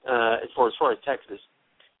 as far as Texas,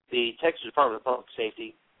 the Texas Department of Public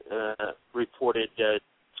Safety reported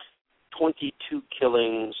 22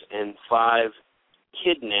 killings and 5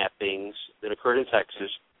 kidnappings that occurred in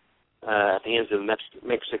Texas at the hands of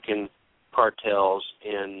Mexican cartels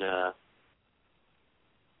in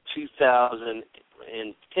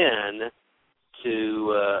 2010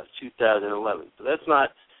 to 2011. So that's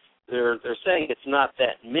not. They're saying it's not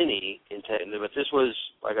that many in Texas, but this was,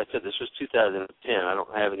 like I said, this was 2010. I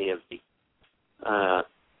don't have any of the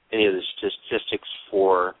statistics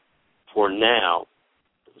for now,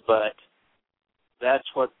 but that's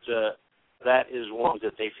what that is one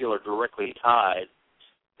that they feel are directly tied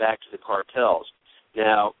back to the cartels.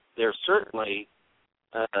 Now, they certainly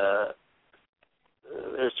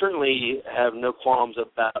have no qualms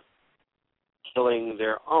about killing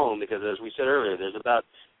their own, because as we said earlier, there's about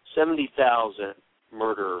 70,000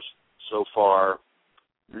 murders so far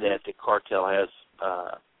that the cartel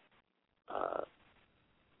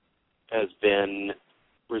has been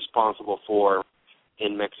responsible for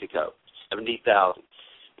in Mexico. 70,000.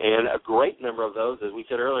 And a great number of those, as we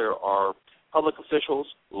said earlier, are public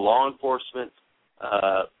officials, law enforcement,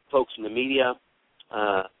 folks in the media.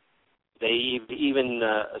 They even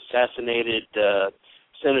assassinated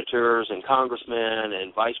senators and congressmen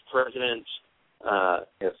and vice presidents.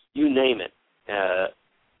 Yes. You name it,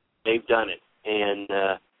 they've done it, and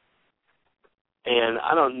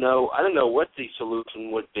I don't know what the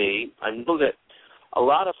solution would be. I know that a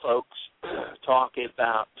lot of folks talk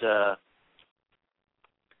about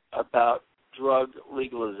drug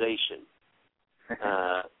legalization,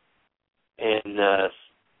 and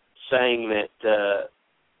saying that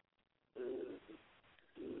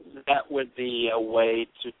that would be a way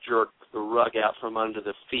to jerk the rug out from under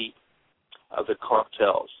the feet of the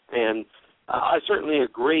cartels. And I certainly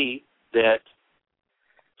agree that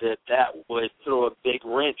would throw a big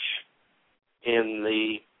wrench in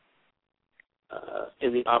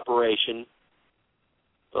the operation.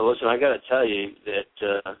 But listen, I got to tell you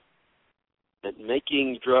that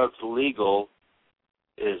making drugs legal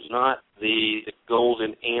is not the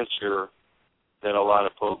golden answer that a lot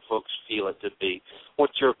of folks feel it to be.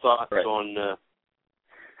 What's your thoughts on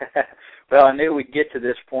Well, I knew we'd get to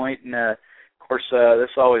this point, and of course, this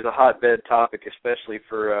is always a hotbed topic, especially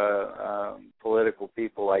for political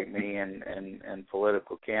people like me and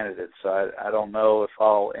political candidates. So I don't know if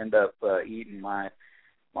I'll end up eating my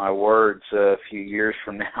words a few years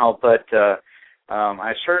from now, but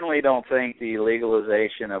I certainly don't think the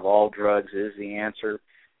legalization of all drugs is the answer.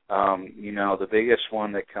 The biggest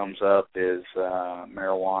one that comes up is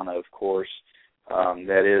marijuana, of course.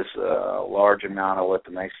 That is a large amount of what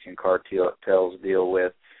the Mexican cartels deal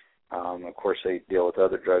with. Of course, they deal with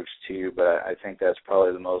other drugs too, but I think that's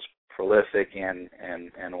probably the most prolific and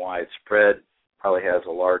widespread, probably has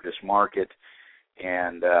the largest market.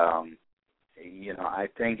 And, I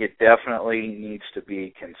think it definitely needs to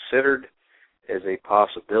be considered as a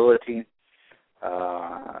possibility.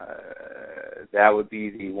 That would be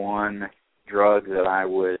the one drug that I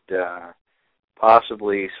would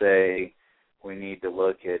possibly say we need to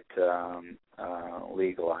look at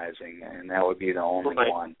legalizing, and that would be the only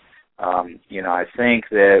one. I think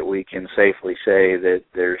that we can safely say that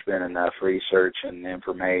there's been enough research and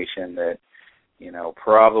information that,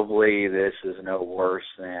 probably this is no worse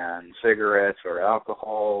than cigarettes or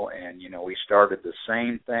alcohol. And, we started the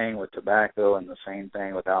same thing with tobacco and the same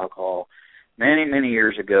thing with alcohol many, many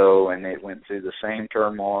years ago, and it went through the same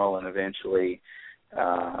turmoil, and eventually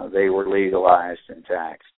they were legalized and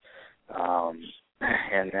taxed.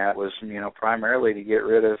 And that was, primarily to get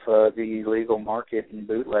rid of the illegal market and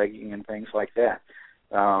bootlegging and things like that.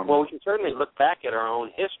 Well, we can certainly look back at our own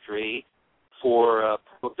history for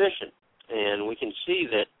prohibition, and we can see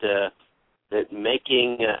that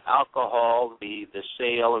making alcohol, the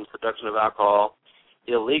sale and production of alcohol,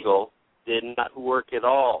 illegal did not work at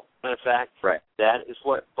all. Matter of fact, That is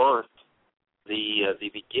what birthed the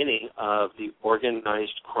beginning of the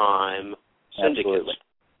organized crime syndicates. Absolutely.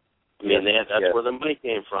 I mean, that's where the money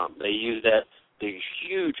came from. They used the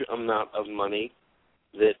huge amount of money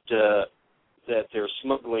that their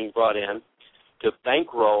smuggling brought in to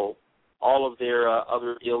bankroll all of their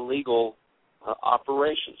other illegal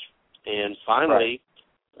operations. And finally,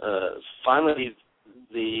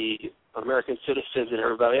 the American citizens and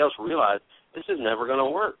everybody else realized this is never going to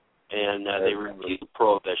work, and they reviewed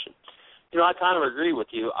prohibition. I kind of agree with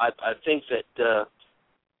you. I think that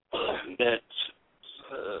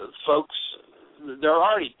folks, they're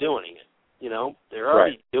already doing it. They're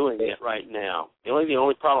already doing it right now. The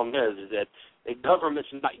only problem is that the government's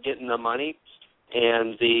not getting the money,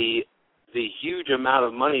 and the huge amount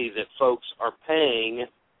of money that folks are paying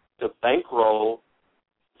to bankroll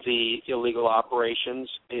the illegal operations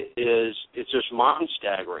it's just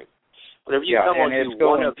mind-staggering. Whenever you come onto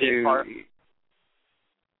one of these parts...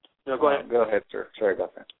 No, go ahead. Go ahead, sir. Sorry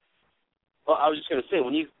about that. Well, I was just going to say,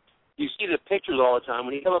 when you see the pictures all the time,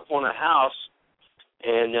 when you come up on a house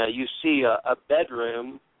and you see a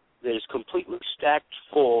bedroom that is completely stacked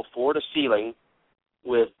full, floor to ceiling,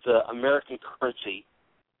 with American currency,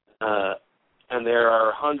 and there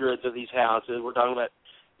are hundreds of these houses. We're talking about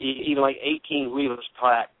even like 18-wheelers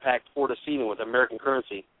packed floor to ceiling with American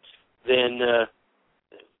currency. Then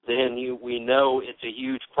we know it's a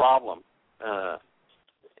huge problem.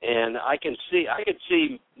 And I could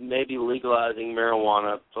see maybe legalizing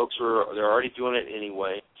marijuana. Folks they're already doing it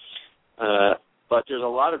anyway. But there's a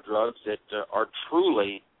lot of drugs that are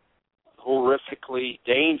truly horrifically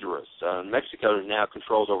dangerous. Mexico now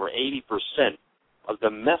controls over 80% of the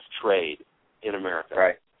meth trade in America.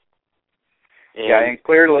 Right. And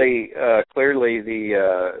clearly the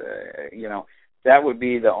that would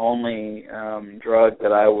be the only drug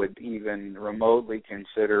that I would even remotely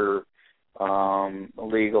consider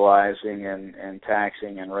legalizing and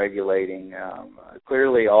taxing and regulating.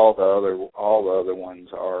 Clearly, all the other ones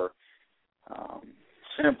are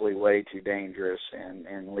simply way too dangerous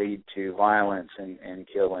and lead to violence and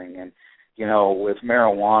killing. And with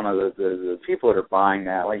marijuana, the people that are buying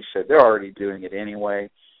that, like you said, they're already doing it anyway.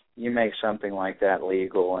 You make something like that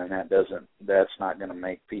legal, and that's not going to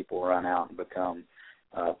make people run out and become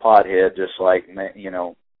pothead, just like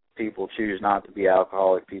people choose not to be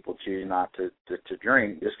alcoholic, people choose not to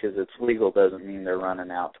drink. Just because it's legal doesn't mean they're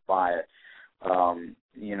running out to buy it.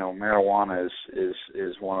 Marijuana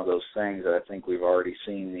is one of those things that I think we've already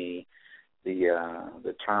seen the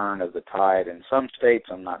turn of the tide in some states.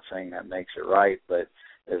 I'm not saying that makes it right, but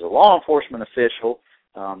as a law enforcement official,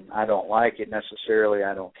 I don't like it necessarily.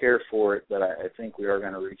 I don't care for it, but I think we are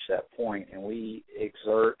going to reach that point, and we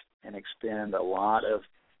exert and expend a lot of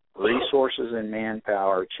resources and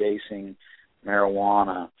manpower chasing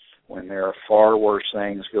marijuana when there are far worse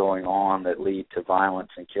things going on that lead to violence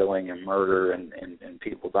and killing and murder and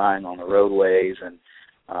people dying on the roadways. And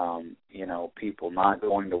people not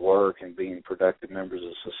going to work and being productive members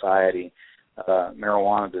of society.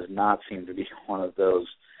 Marijuana does not seem to be one of those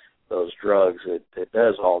drugs that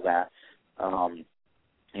does all that.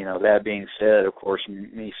 That being said, of course,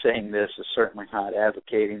 me saying this is certainly not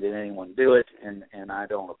advocating that anyone do it, and I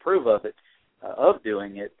don't approve of it, of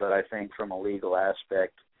doing it, but I think from a legal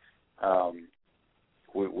aspect,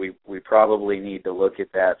 we probably need to look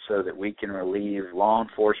at that so that we can relieve law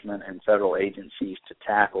enforcement and federal agencies to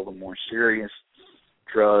tackle the more serious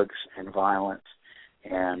drugs and violence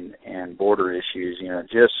and border issues. It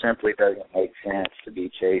just simply doesn't make sense to be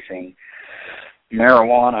chasing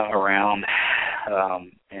marijuana around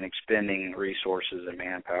and expending resources and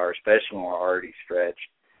manpower, especially when we're already stretched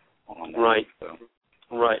on that. Right. So.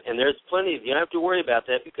 Right, and there's plenty. You don't have to worry about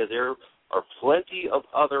that because there are plenty of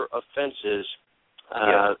other offenses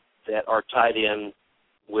that are tied in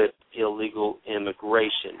with illegal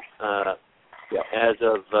immigration. As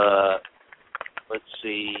of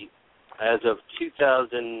as of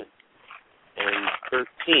 2013,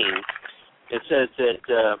 it says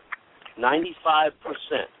that 95%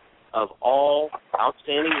 of all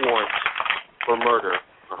outstanding warrants for murder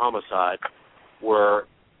or homicide were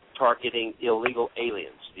targeting illegal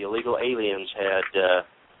aliens. The illegal aliens had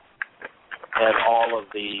all of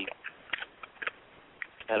the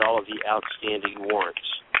outstanding warrants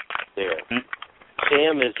there.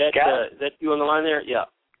 Sam, is that you on the line there? Yeah.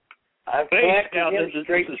 I've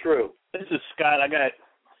straight through. This is Scott. I got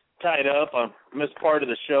tied up. I missed part of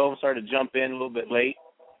the show. I'm sorry to jump in a little bit late.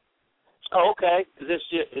 Oh, okay. Is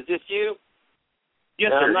this you?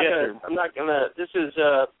 Yes, sir. I'm not gonna. This is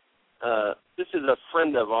a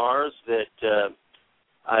friend of ours that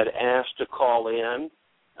I'd asked to call in.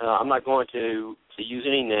 I'm not going to use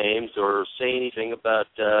any names or say anything about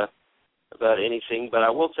anything, but I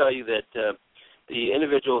will tell you that the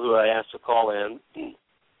individual who I asked to call in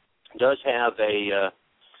does have a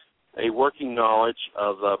working knowledge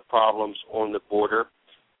of problems on the border,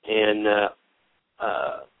 and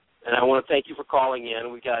I want to thank you for calling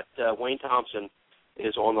in. We got Wayne Thompson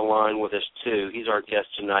is on the line with us too. He's our guest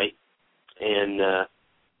tonight, and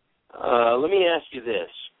let me ask you this.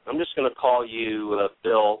 I'm just going to call you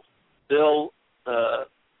Bill. Bill,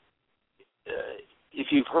 if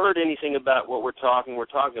you've heard anything about what we're talking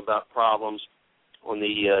about problems on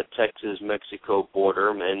the Texas-Mexico border,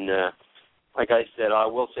 and like I said, I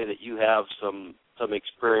will say that you have some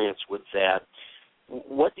experience with that.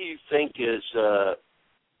 What do you think is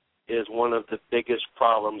one of the biggest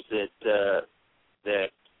problems that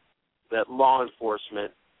law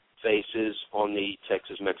enforcement faces on the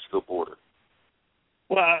Texas-Mexico border?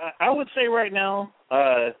 Well, I would say right now,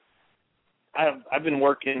 I've been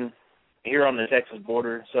working here on the Texas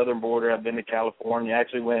border, southern border. I've been to California. I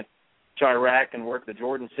actually went to Iraq and worked the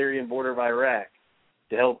Jordan-Syrian border of Iraq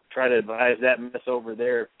to help try to advise that mess over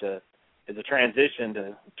there as a transition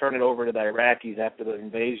to turn it over to the Iraqis after the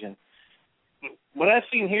invasion. What I've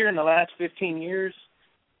seen here in the last 15 years,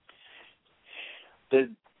 the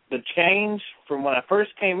change from when I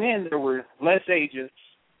first came in, there were less agents,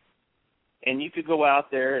 and you could go out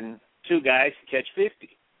there and two guys could catch 50.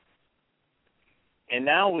 And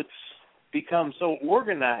now it's become so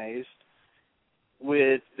organized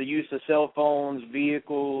with the use of cell phones,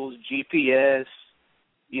 vehicles, GPS,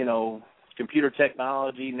 computer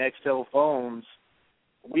technology, Nextel phones.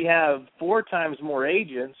 We have 4 times more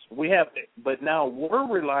agents. But now we're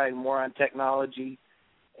relying more on technology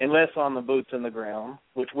and less on the boots on the ground,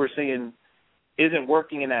 which we're seeing isn't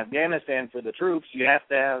working in Afghanistan for the troops. You have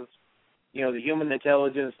to have, the human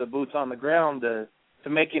intelligence, the boots on the ground to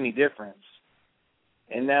make any difference.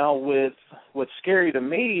 And now what's scary to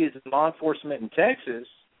me is law enforcement in Texas,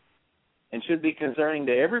 and should be concerning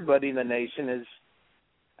to everybody in the nation, is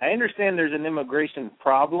I understand there's an immigration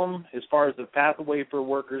problem as far as the pathway for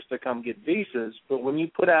workers to come get visas, but when you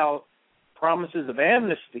put out promises of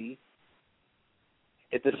amnesty,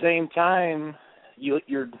 at the same time,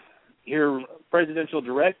 your presidential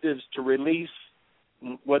directives to release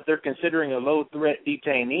what they're considering a low-threat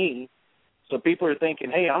detainee, so people are thinking,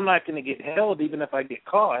 hey, I'm not going to get held even if I get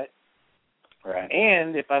caught. Right.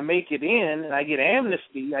 And if I make it in and I get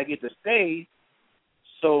amnesty, I get to stay.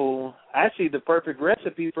 So I see the perfect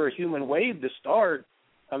recipe for a human wave to start.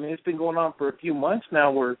 I mean, it's been going on for a few months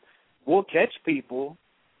now where we'll catch people,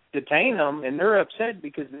 detain them, and they're upset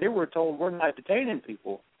because they were told we're not detaining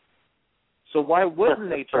people. So why wouldn't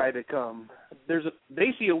they try to come?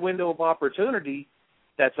 They see a window of opportunity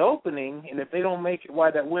that's opening, and if they don't make it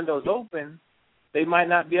while that window's open, they might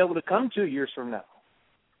not be able to come 2 years from now.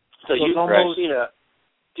 So you've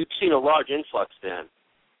seen a large influx then.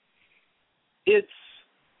 It's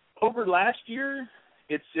over last year,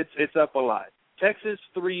 it's up a lot. Texas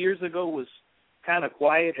 3 years ago was kind of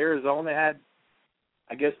quiet. Arizona had,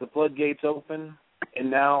 I guess, the floodgates open, and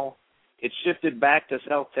now it's shifted back to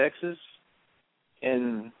South Texas,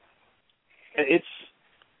 and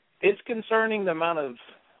it's concerning the amount of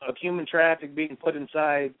human traffic being put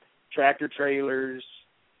inside tractor trailers,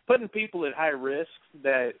 putting people at high risk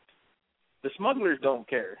that the smugglers don't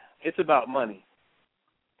care. It's about money.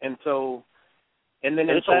 And so, and then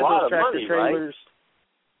inside those tractor trailers,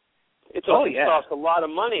 right? It costs a lot of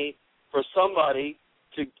money for somebody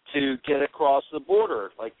to get across the border,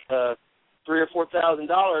 like $3,000 or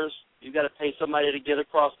 $4,000. You got to pay somebody to get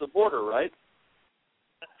across the border, right?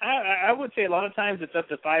 I would say a lot of times it's up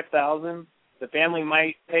to $5,000. The family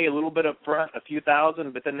might pay a little bit up front, a few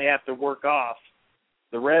thousand, but then they have to work off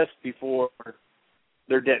the rest before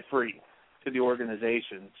they're debt free to the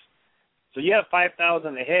organizations. So you have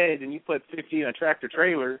 $5,000 ahead, and you put $50 in a tractor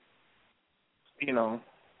trailer. You know,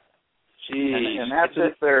 and that's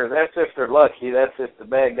if they're lucky. That's if the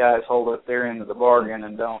bad guys hold up their end of the bargain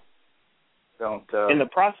and don't. And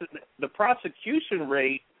the prosecution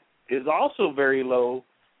rate is also very low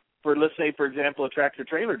for, let's say, for example, a tractor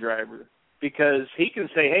trailer driver, because he can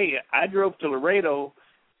say, hey, I drove to Laredo,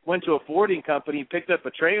 went to a forwarding company, picked up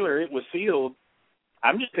a trailer, it was sealed.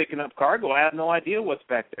 I'm just picking up cargo. I have no idea what's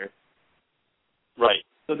back there. Right.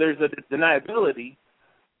 So there's a deniability,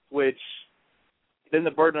 which then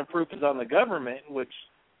the burden of proof is on the government, which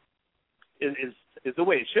is the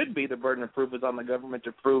way it should be. The burden of proof is on the government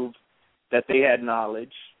to prove that they had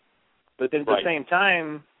knowledge. But then at the same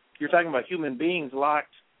time, you're talking about human beings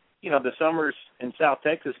locked. You know, the summers in South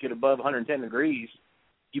Texas get above 110 degrees.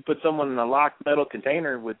 You put someone in a locked metal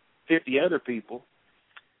container with 50 other people.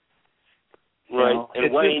 Right. You know,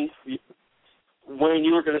 and Wayne,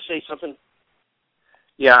 you were going to say something?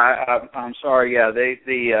 Yeah, I'm sorry. Yeah,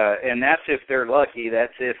 and that's if they're lucky.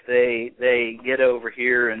 That's if they get over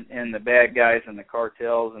here and the bad guys and the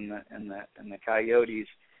cartels and the coyotes,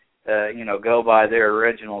 go by their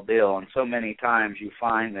original deal. And so many times you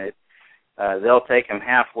find that they'll take them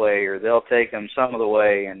halfway or they'll take them some of the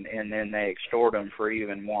way, and then they extort them for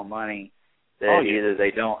even more money that either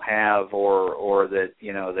they don't have or that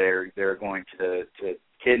they're going to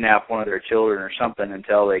kidnap one of their children or something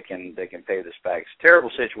until they can pay this back. It's a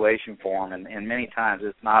terrible situation for them, and many times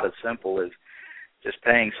it's not as simple as just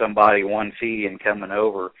paying somebody one fee and coming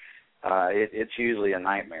over. It's usually a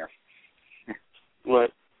nightmare.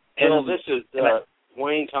 Right. And this is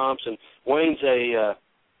Wayne Thompson. Wayne's a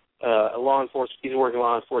law enforcement. He's working in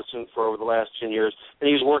law enforcement for over the last 10 years, and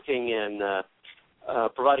he's working in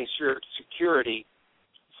providing security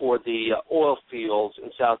for the oil fields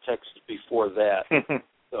in South Texas before that.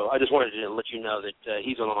 So I just wanted to let you know that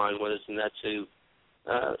he's on the line with us, and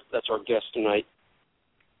that's our guest tonight.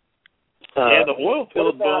 The oil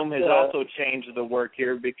field boom has also changed the work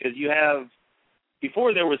here, because you have,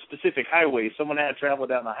 before there was specific highways, someone had to travel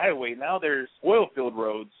down the highway. Now there's oil field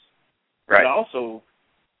roads that also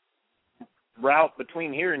route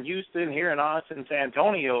between here in Houston, here in Austin, San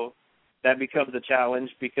Antonio. That becomes a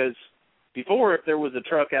challenge, because before, if there was a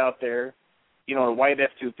truck out there, a white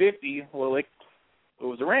F-250, well, it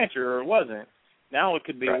was a rancher or it wasn't. Now it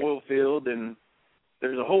could be an oil field, and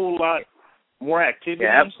there's a whole lot more activity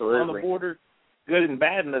on the border, good and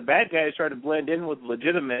bad, and the bad guys try to blend in with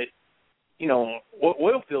legitimate,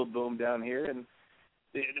 oil field boom down here. And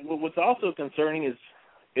what's also concerning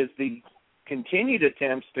is the continued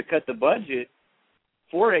attempts to cut the budget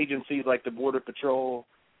for agencies like the Border Patrol,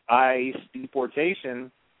 ICE,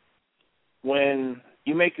 deportation. When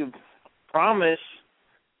you make a promise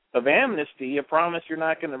of amnesty, a promise you're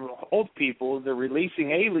not going to hold people, they're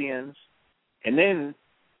releasing aliens, and then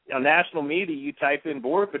on national media you type in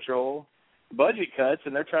Border Patrol budget cuts,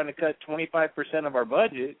 and they're trying to cut 25% of our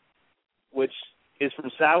budget, which is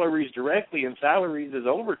from salaries directly, and salaries is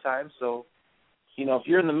overtime. So, if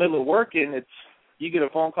you're in the middle of working, you get a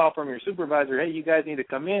phone call from your supervisor, hey, you guys need to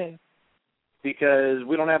come in because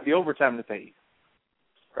we don't have the overtime to pay you.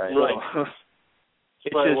 Right.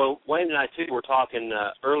 Well, Wayne and I, too, were talking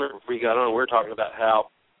earlier before we got on. We were talking about how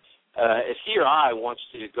if he or I wants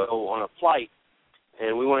to go on a flight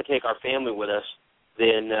and we want to take our family with us,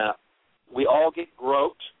 then we all get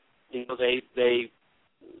groped. They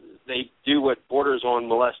do what borders on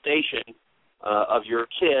molestation of your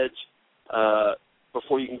kids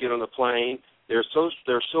before you can get on the plane. They're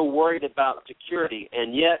so worried about security,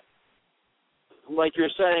 and yet, like you're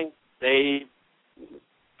saying, they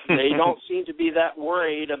don't seem to be that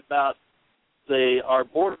worried about our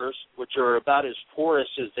borders, which are about as porous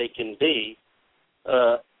as they can be.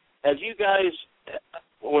 Have you guys?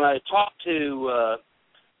 When I talked to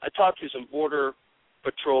some Border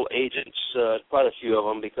Patrol agents, quite a few of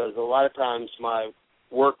them, because a lot of times my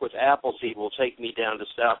work with Appleseed will take me down to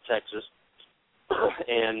South Texas.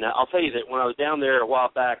 And I'll tell you that when I was down there a while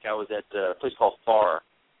back, I was at a place called Farr,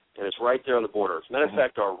 and it's right there on the border. As a matter of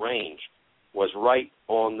fact, our range was right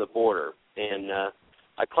on the border. And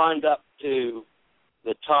I climbed up to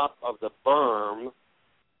the top of the berm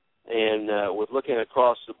and was looking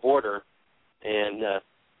across the border, and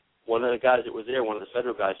one of the guys that was there, one of the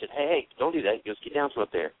federal guys, said, hey, don't do that. He goes, get down from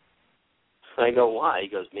up there. And I go, why? He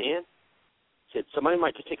goes, man, he said, somebody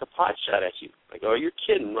might just take a pot shot at you. I go, you're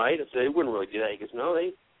kidding, right? I said, they wouldn't really do that. He goes, no,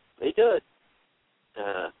 they do it.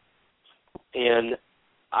 And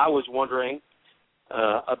I was wondering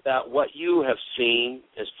about what you have seen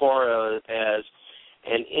as far as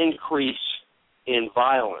an increase in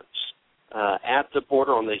violence at the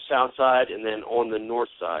border on the south side and then on the north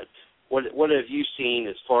side. What have you seen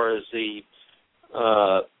as far as the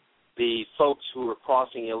folks who are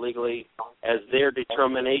crossing illegally as their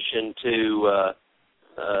determination to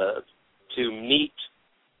meet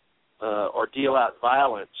or deal out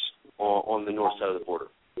violence on the north side of the border?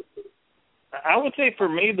 I would say for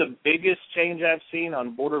me the biggest change I've seen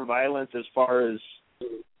on border violence as far as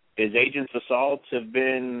agents' assaults have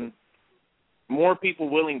been more people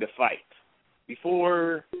willing to fight.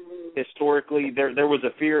 Before, historically, there was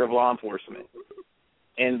a fear of law enforcement,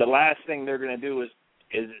 and the last thing they're going to do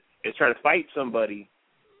is try to fight somebody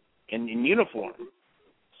in uniform.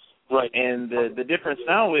 Right. And the difference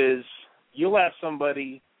now is you'll have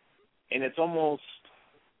somebody, and it's almost,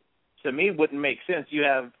 to me, wouldn't make sense. You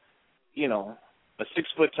have, you know, a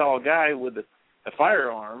 6-foot-tall guy with a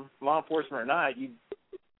firearm, law enforcement or not, you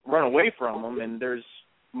run away from him, and there's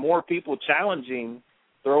more people challenging,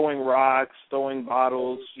 throwing rocks, throwing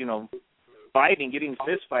bottles, you know, fighting, getting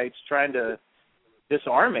fist fights, trying to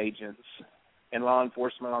disarm agents and law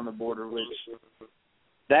enforcement on the border, which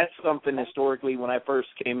that's something historically when I first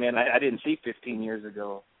came in I didn't see 15 years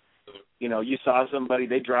ago. You know, you saw somebody,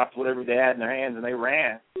 they dropped whatever they had in their hands and they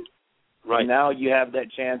ran. Right. And now you have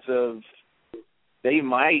that chance of they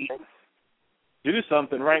might do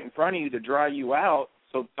something right in front of you to draw you out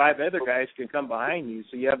so 5 other guys can come behind you.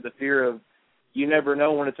 So you have the fear of you never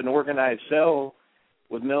know when it's an organized cell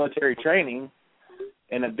with military training.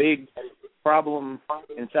 And a big problem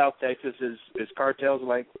in South Texas is cartels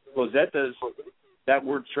like Los Zetas that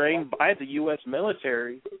were trained by the U.S.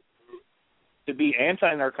 military to be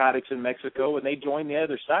anti-narcotics in Mexico, and they joined the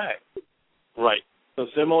other side. Right. So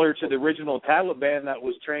similar to the original Taliban that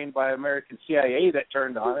was trained by American CIA that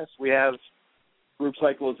turned on us, we have groups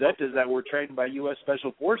like Los Zetas that were trained by U.S.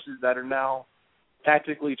 Special Forces that are now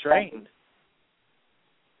tactically trained.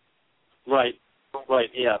 Right,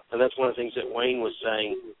 yeah. And that's one of the things that Wayne was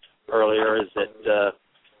saying earlier is that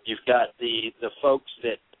you've got the folks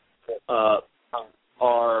that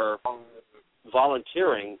are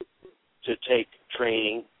volunteering to take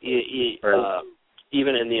training,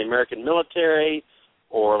 even in the American military,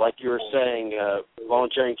 or like you were saying,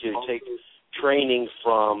 volunteering to take training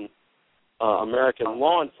from American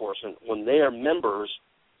law enforcement when they are members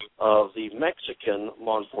of the Mexican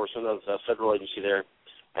law enforcement of the federal agency there,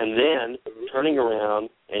 and then turning around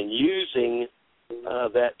and using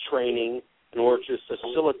that training in order to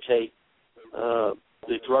facilitate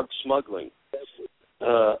the drug smuggling.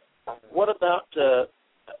 What about,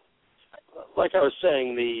 like I was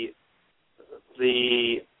saying,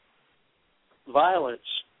 the violence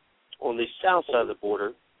on the south side of the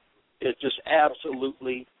border is just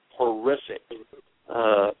absolutely horrific.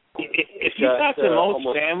 If you talk to most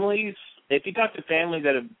families, if you talk to families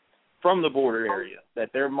that are from the border area,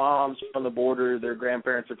 that their moms are from the border, their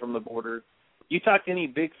grandparents are from the border, you talk to any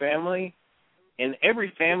big family, and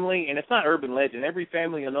every family, and it's not urban legend, every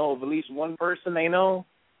family will know of at least one person they know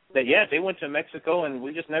that, yeah, they went to Mexico and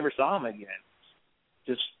we just never saw them again.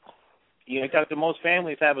 Just, you know, talk to most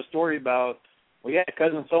families have a story about, well, yeah,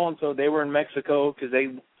 cousin so-and-so, they were in Mexico because they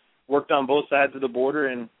worked on both sides of the border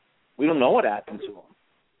and we don't know what happened to them.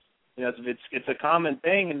 You know, it's a common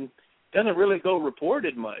thing and doesn't really go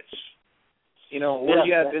reported much. You know, where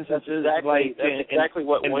you have instances like exactly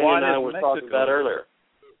what Wayne and I were talking about earlier.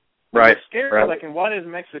 Right. It's scary. Right. Like in Juarez,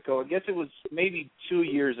 Mexico, I guess it was maybe 2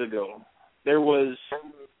 years ago. There was,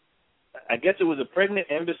 I guess it was a pregnant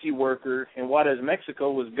embassy worker in Juarez,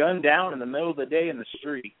 Mexico, was gunned down in the middle of the day in the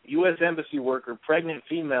street. U.S. embassy worker, pregnant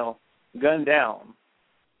female, gunned down.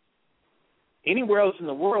 Anywhere else in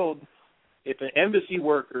the world, if an embassy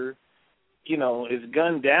worker, you know, is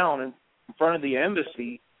gunned down in front of the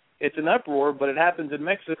embassy, it's an uproar, but it happens in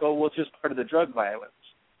Mexico, well, it's just part of the drug violence.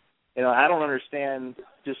 You know, I don't understand,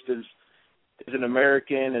 just as an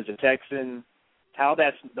American, as a Texan,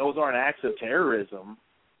 those aren't acts of terrorism.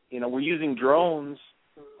 You know, we're using drones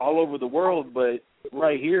all over the world, but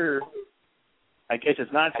right here, I guess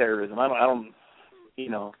it's not terrorism. I don't you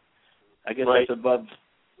know, I guess right. that's above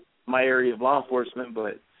my area of law enforcement,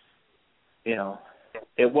 but, you know,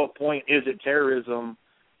 at what point is it terrorism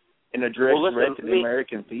in a direct threat to the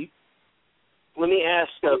American people? Let me ask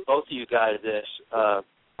both of you guys this.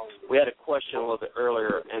 We had a question a little bit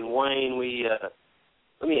earlier, and Wayne,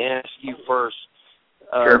 let me ask you first.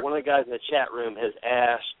 Sure. One of the guys in the chat room has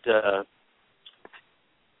asked,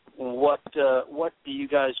 what do you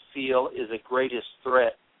guys feel is the greatest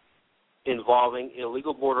threat involving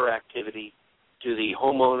illegal border activity to the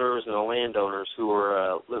homeowners and the landowners who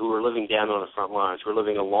are living down on the front lines, who are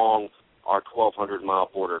living along our 1,200-mile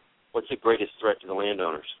border? What's the greatest threat to the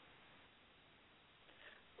landowners?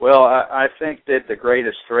 Well, I think that the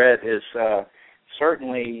greatest threat is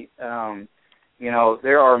certainly, you know,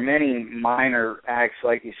 there are many minor acts,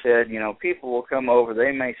 like you said. You know, people will come over,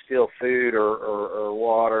 they may steal food or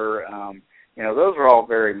water. You know, those are all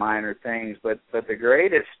very minor things, but the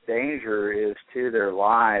greatest danger is to their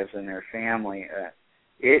lives and their family.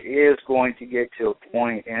 It is going to get to a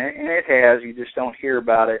point, and it has, you just don't hear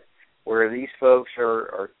about it, where these folks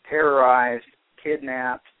are terrorized,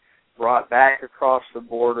 kidnapped, brought back across the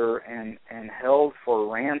border, and held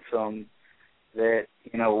for ransom. That,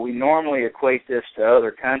 you know, we normally equate this to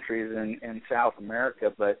other countries in South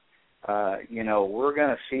America, but you know, we're going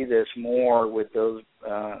to see this more with those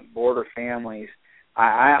border families.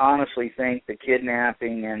 I honestly think the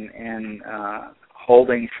kidnapping and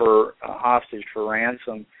holding for hostage for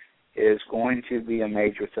ransom is going to be a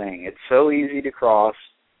major thing. It's so easy to cross.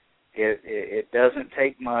 It doesn't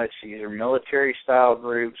take much. These are military-style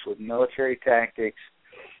groups with military tactics.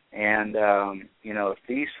 And, you know, if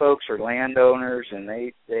these folks are landowners and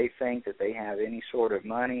they think that they have any sort of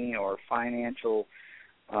money or financial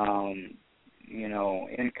you know,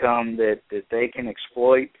 income that they can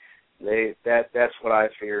exploit, that's what I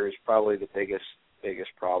fear is probably the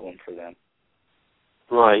biggest problem for them.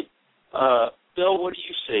 Right. Bill, what do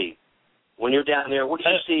you see when you're down there? What do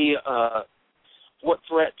you see? What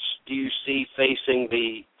threats do you see facing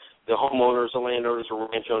the homeowners, the landowners, the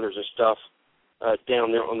ranch owners and stuff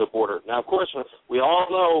down there on the border? Now, of course, we all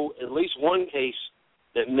know at least one case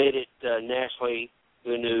that made it nationally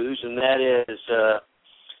the news, and that is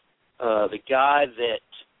the guy that,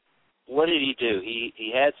 what did he do?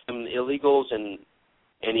 He had some illegals and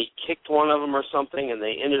he kicked one of them or something, and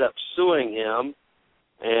they ended up suing him,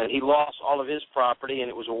 and he lost all of his property, and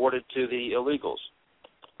it was awarded to the illegals.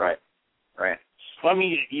 Right. Well, I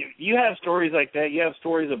mean, you have stories like that. You have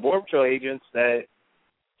stories of Border Patrol agents that,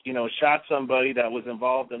 you know, shot somebody that was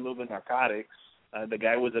involved in moving narcotics. The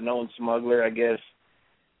guy was a known smuggler, I guess.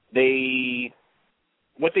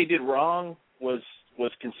 What they did wrong was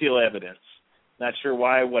conceal evidence. Not sure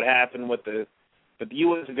why, what happened with but the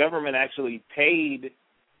U.S. government actually paid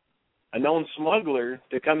a known smuggler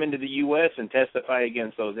to come into the U.S. and testify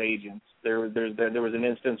against those agents. There was an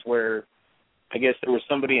instance where I guess there was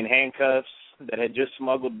somebody in handcuffs that had just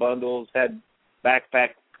smuggled bundles, had backpack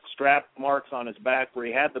strap marks on his back where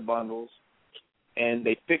he had the bundles, and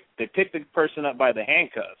they picked the person up by the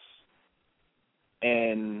handcuffs.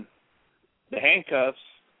 And the handcuffs,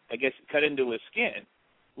 I guess, cut into his skin.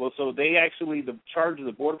 Well, so they actually charged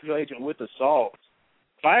the Border Patrol agent with assault,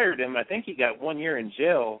 fired him. I think he got 1 year in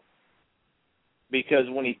jail because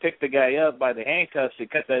when he picked the guy up by the handcuffs, he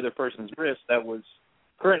cut the other person's wrist that was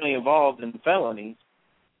currently involved in felony.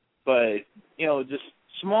 But, you know, just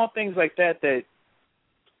small things like that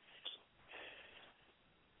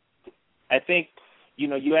I think, you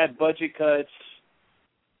know, you had budget cuts,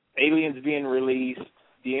 aliens being released,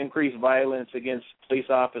 the increased violence against police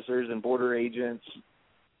officers and border agents.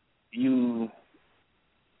 You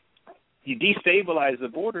destabilize the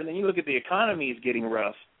border, and then you look at the economy is getting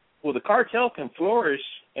rough. Well, the cartel can flourish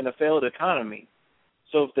in a failed economy.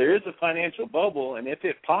 So if there is a financial bubble, and if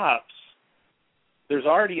it pops, there's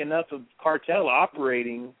already enough of cartel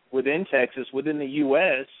operating within Texas, within the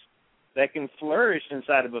U.S., that can flourish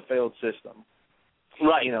inside of a failed system.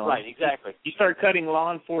 Right, you know, right, exactly. You start cutting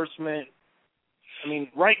law enforcement. I mean,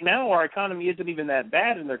 right now our economy isn't even that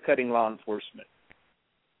bad, and they're cutting law enforcement.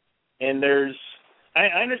 And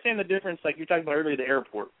I understand the difference, like you talked about earlier, the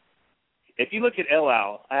airport. If you look at El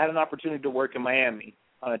Al, I had an opportunity to work in Miami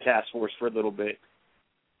on a task force for a little bit.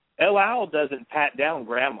 El Al doesn't pat down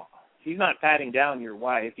grandma. He's not patting down your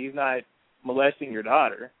wife. He's not molesting your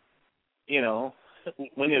daughter. You know,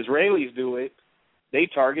 when Israelis do it, they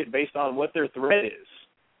target based on what their threat is.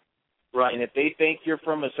 Right. And if they think you're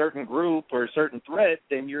from a certain group or a certain threat,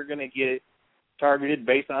 then you're going to get targeted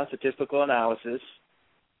based on statistical analysis.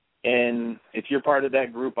 And if you're part of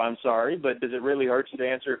that group, I'm sorry, but does it really hurt you to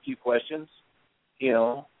answer a few questions? You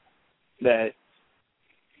know, that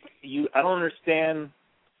I don't understand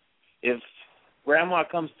if grandma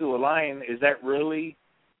comes to a line, is that really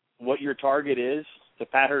what your target is, to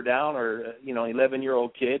pat her down, or,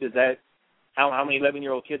 11-year-old kid? Is that how many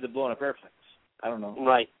 11-year-old kids have blown up airplanes? I don't know.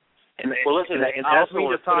 Right. And listen, and that's me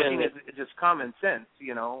just talking is just common sense,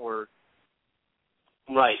 or.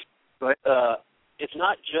 Right. But it's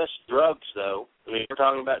not just drugs, though. I mean, we're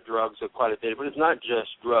talking about drugs quite a bit, but it's not just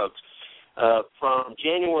drugs. From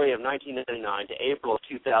January of 1999 to April of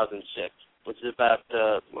 2006, which is about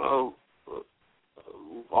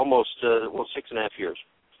almost 6.5 years,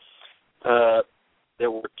 there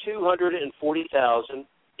were 240,000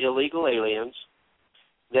 illegal aliens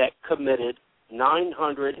that committed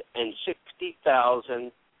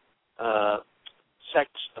 960,000 sex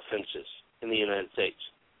offenses in the United States.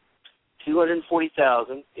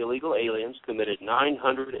 240,000 illegal aliens committed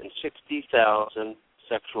 960,000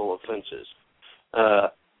 sexual offenses.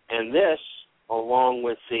 And this, along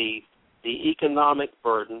with the economic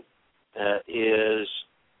burden, is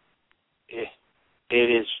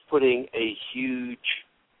putting a huge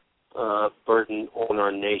burden on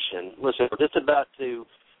our nation. Listen, we're just about to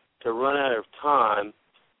run out of time,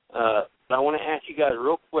 but I want to ask you guys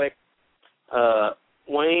real quick,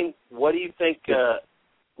 Wayne, what do you think?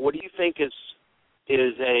 What do you think is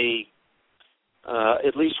a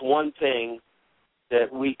at least one thing that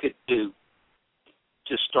we could do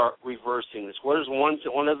to start reversing this? What is one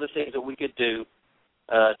of the things that we could do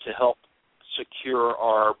to help secure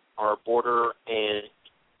our border and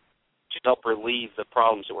to help relieve the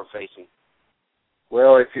problems that we're facing?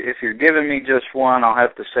 Well, if you're giving me just one, I'll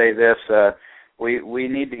have to say this. We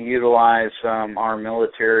need to utilize our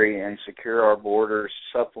military and secure our borders,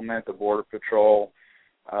 supplement the Border Patrol,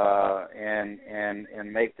 and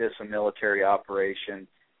make this a military operation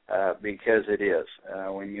because it is.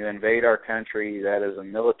 When you invade our country, that is a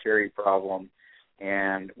military problem,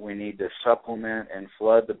 and we need to supplement and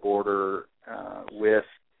flood the border with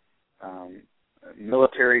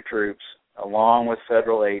military troops along with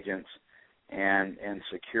federal agents and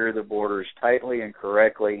secure the borders tightly and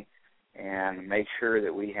correctly and make sure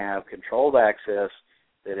that we have controlled access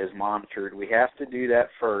that is monitored. We have to do that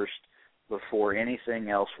first before anything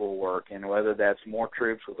else will work. And whether that's more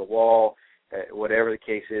troops with a wall, whatever the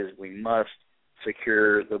case is, we must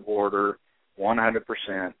secure the border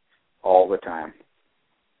 100% all the time.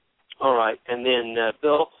 All right. And then,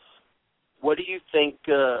 Bill, what do you think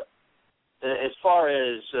as far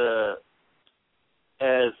as the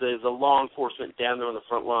law enforcement down there on the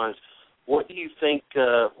front lines, what do you think,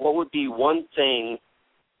 what would be one thing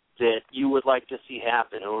that you would like to see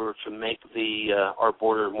happen in order to make our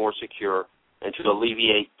border more secure and to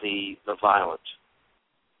alleviate the violence?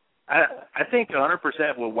 I think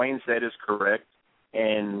 100% what Wayne said is correct.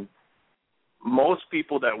 And most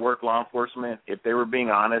people that work law enforcement, if they were being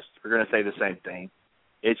honest, are going to say the same thing.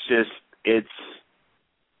 It's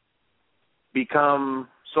become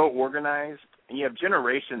so organized, and you have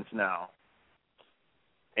generations now.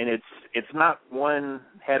 And it's not one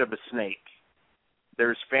head of a snake.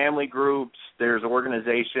 There's family groups, there's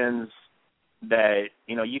organizations that,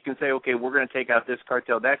 you can say, okay, we're going to take out this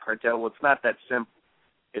cartel, that cartel. Well, it's not that simple.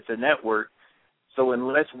 It's a network. So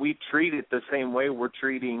unless we treat it the same way we're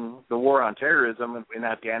treating the war on terrorism in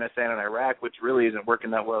Afghanistan and Iraq, which really isn't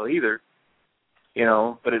working that well either,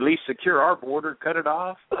 but at least secure our border, cut it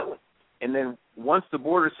off, and then once the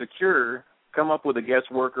border's secure, come up with a guest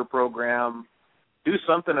worker program, do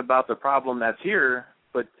something about the problem that's here,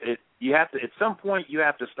 but you have to, at some point, you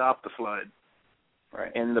have to stop the flood.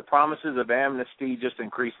 Right. And the promises of amnesty just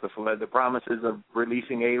increase the flood. The promises of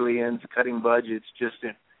releasing aliens, cutting budgets, just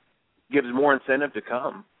gives more incentive to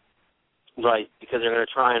come. Right, because they're going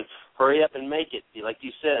to try and hurry up and make it, like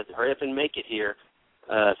you said, hurry up and make it here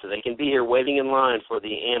so they can be here waiting in line for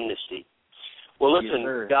the amnesty. Well, listen,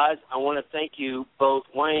 yes, guys, I want to thank you both.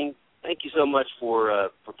 Wayne, thank you so much for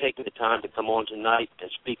taking the time to come on tonight and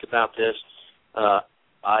speak about this.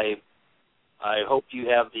 I hope you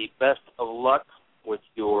have the best of luck with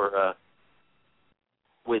your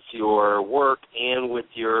work and with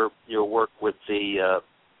your work with the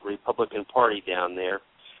Republican Party down there.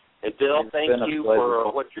 And Bill, thank you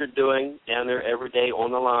for what you're doing down there every day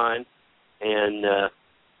on the line, and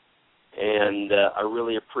I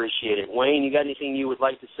really appreciate it. Wayne, you got anything you would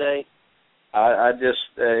like to say? I just,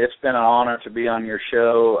 it's been an honor to be on your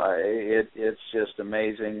show. It's just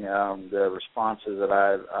amazing the responses that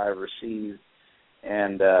I've received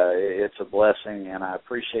and it's a blessing, and I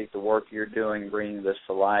appreciate the work you're doing bringing this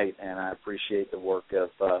to light, and I appreciate the work of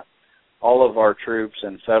all of our troops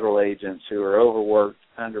and federal agents who are overworked,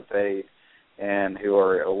 underpaid, and who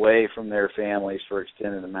are away from their families for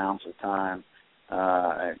extended amounts of time.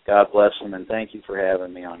 God bless them, and thank you for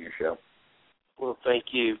having me on your show. Well, thank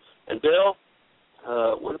you. And Bill,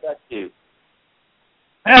 what about you?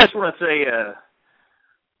 I just want to say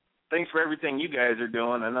thanks for everything you guys are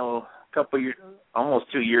doing. I know a couple years,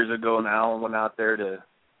 almost 2 years ago now, I went out there to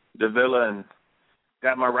Davila and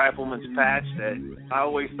got my rifleman's patch. That I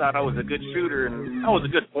always thought I was a good shooter, and I was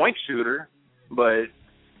a good point shooter, but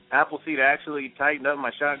Appleseed actually tightened up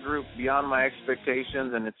my shot group beyond my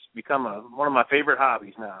expectations, and it's become one of my favorite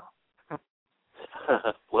hobbies now.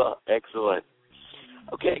 Well, excellent.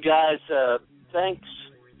 Okay, guys, thanks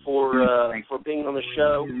for being on the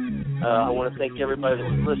show. I want to thank everybody that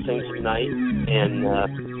was listening tonight, and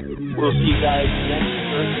we'll see you guys next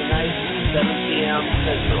Thursday night, 7 p.m.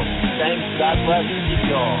 Central. Thanks. God bless. Keep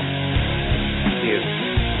you all. Thank you.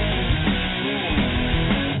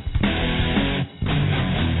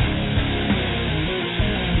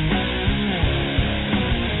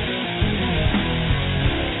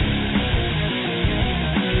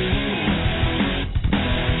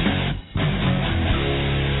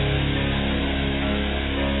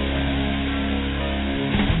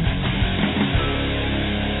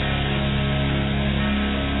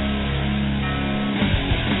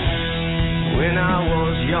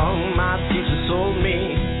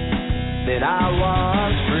 That I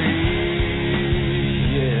was free,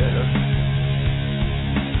 yeah.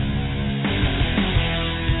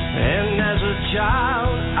 And as a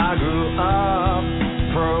child, I grew up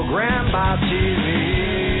programmed by TV.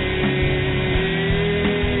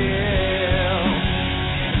 Yeah.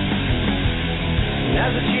 And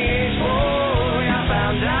as a teenage boy, I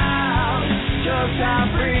found out just how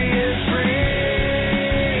free it is.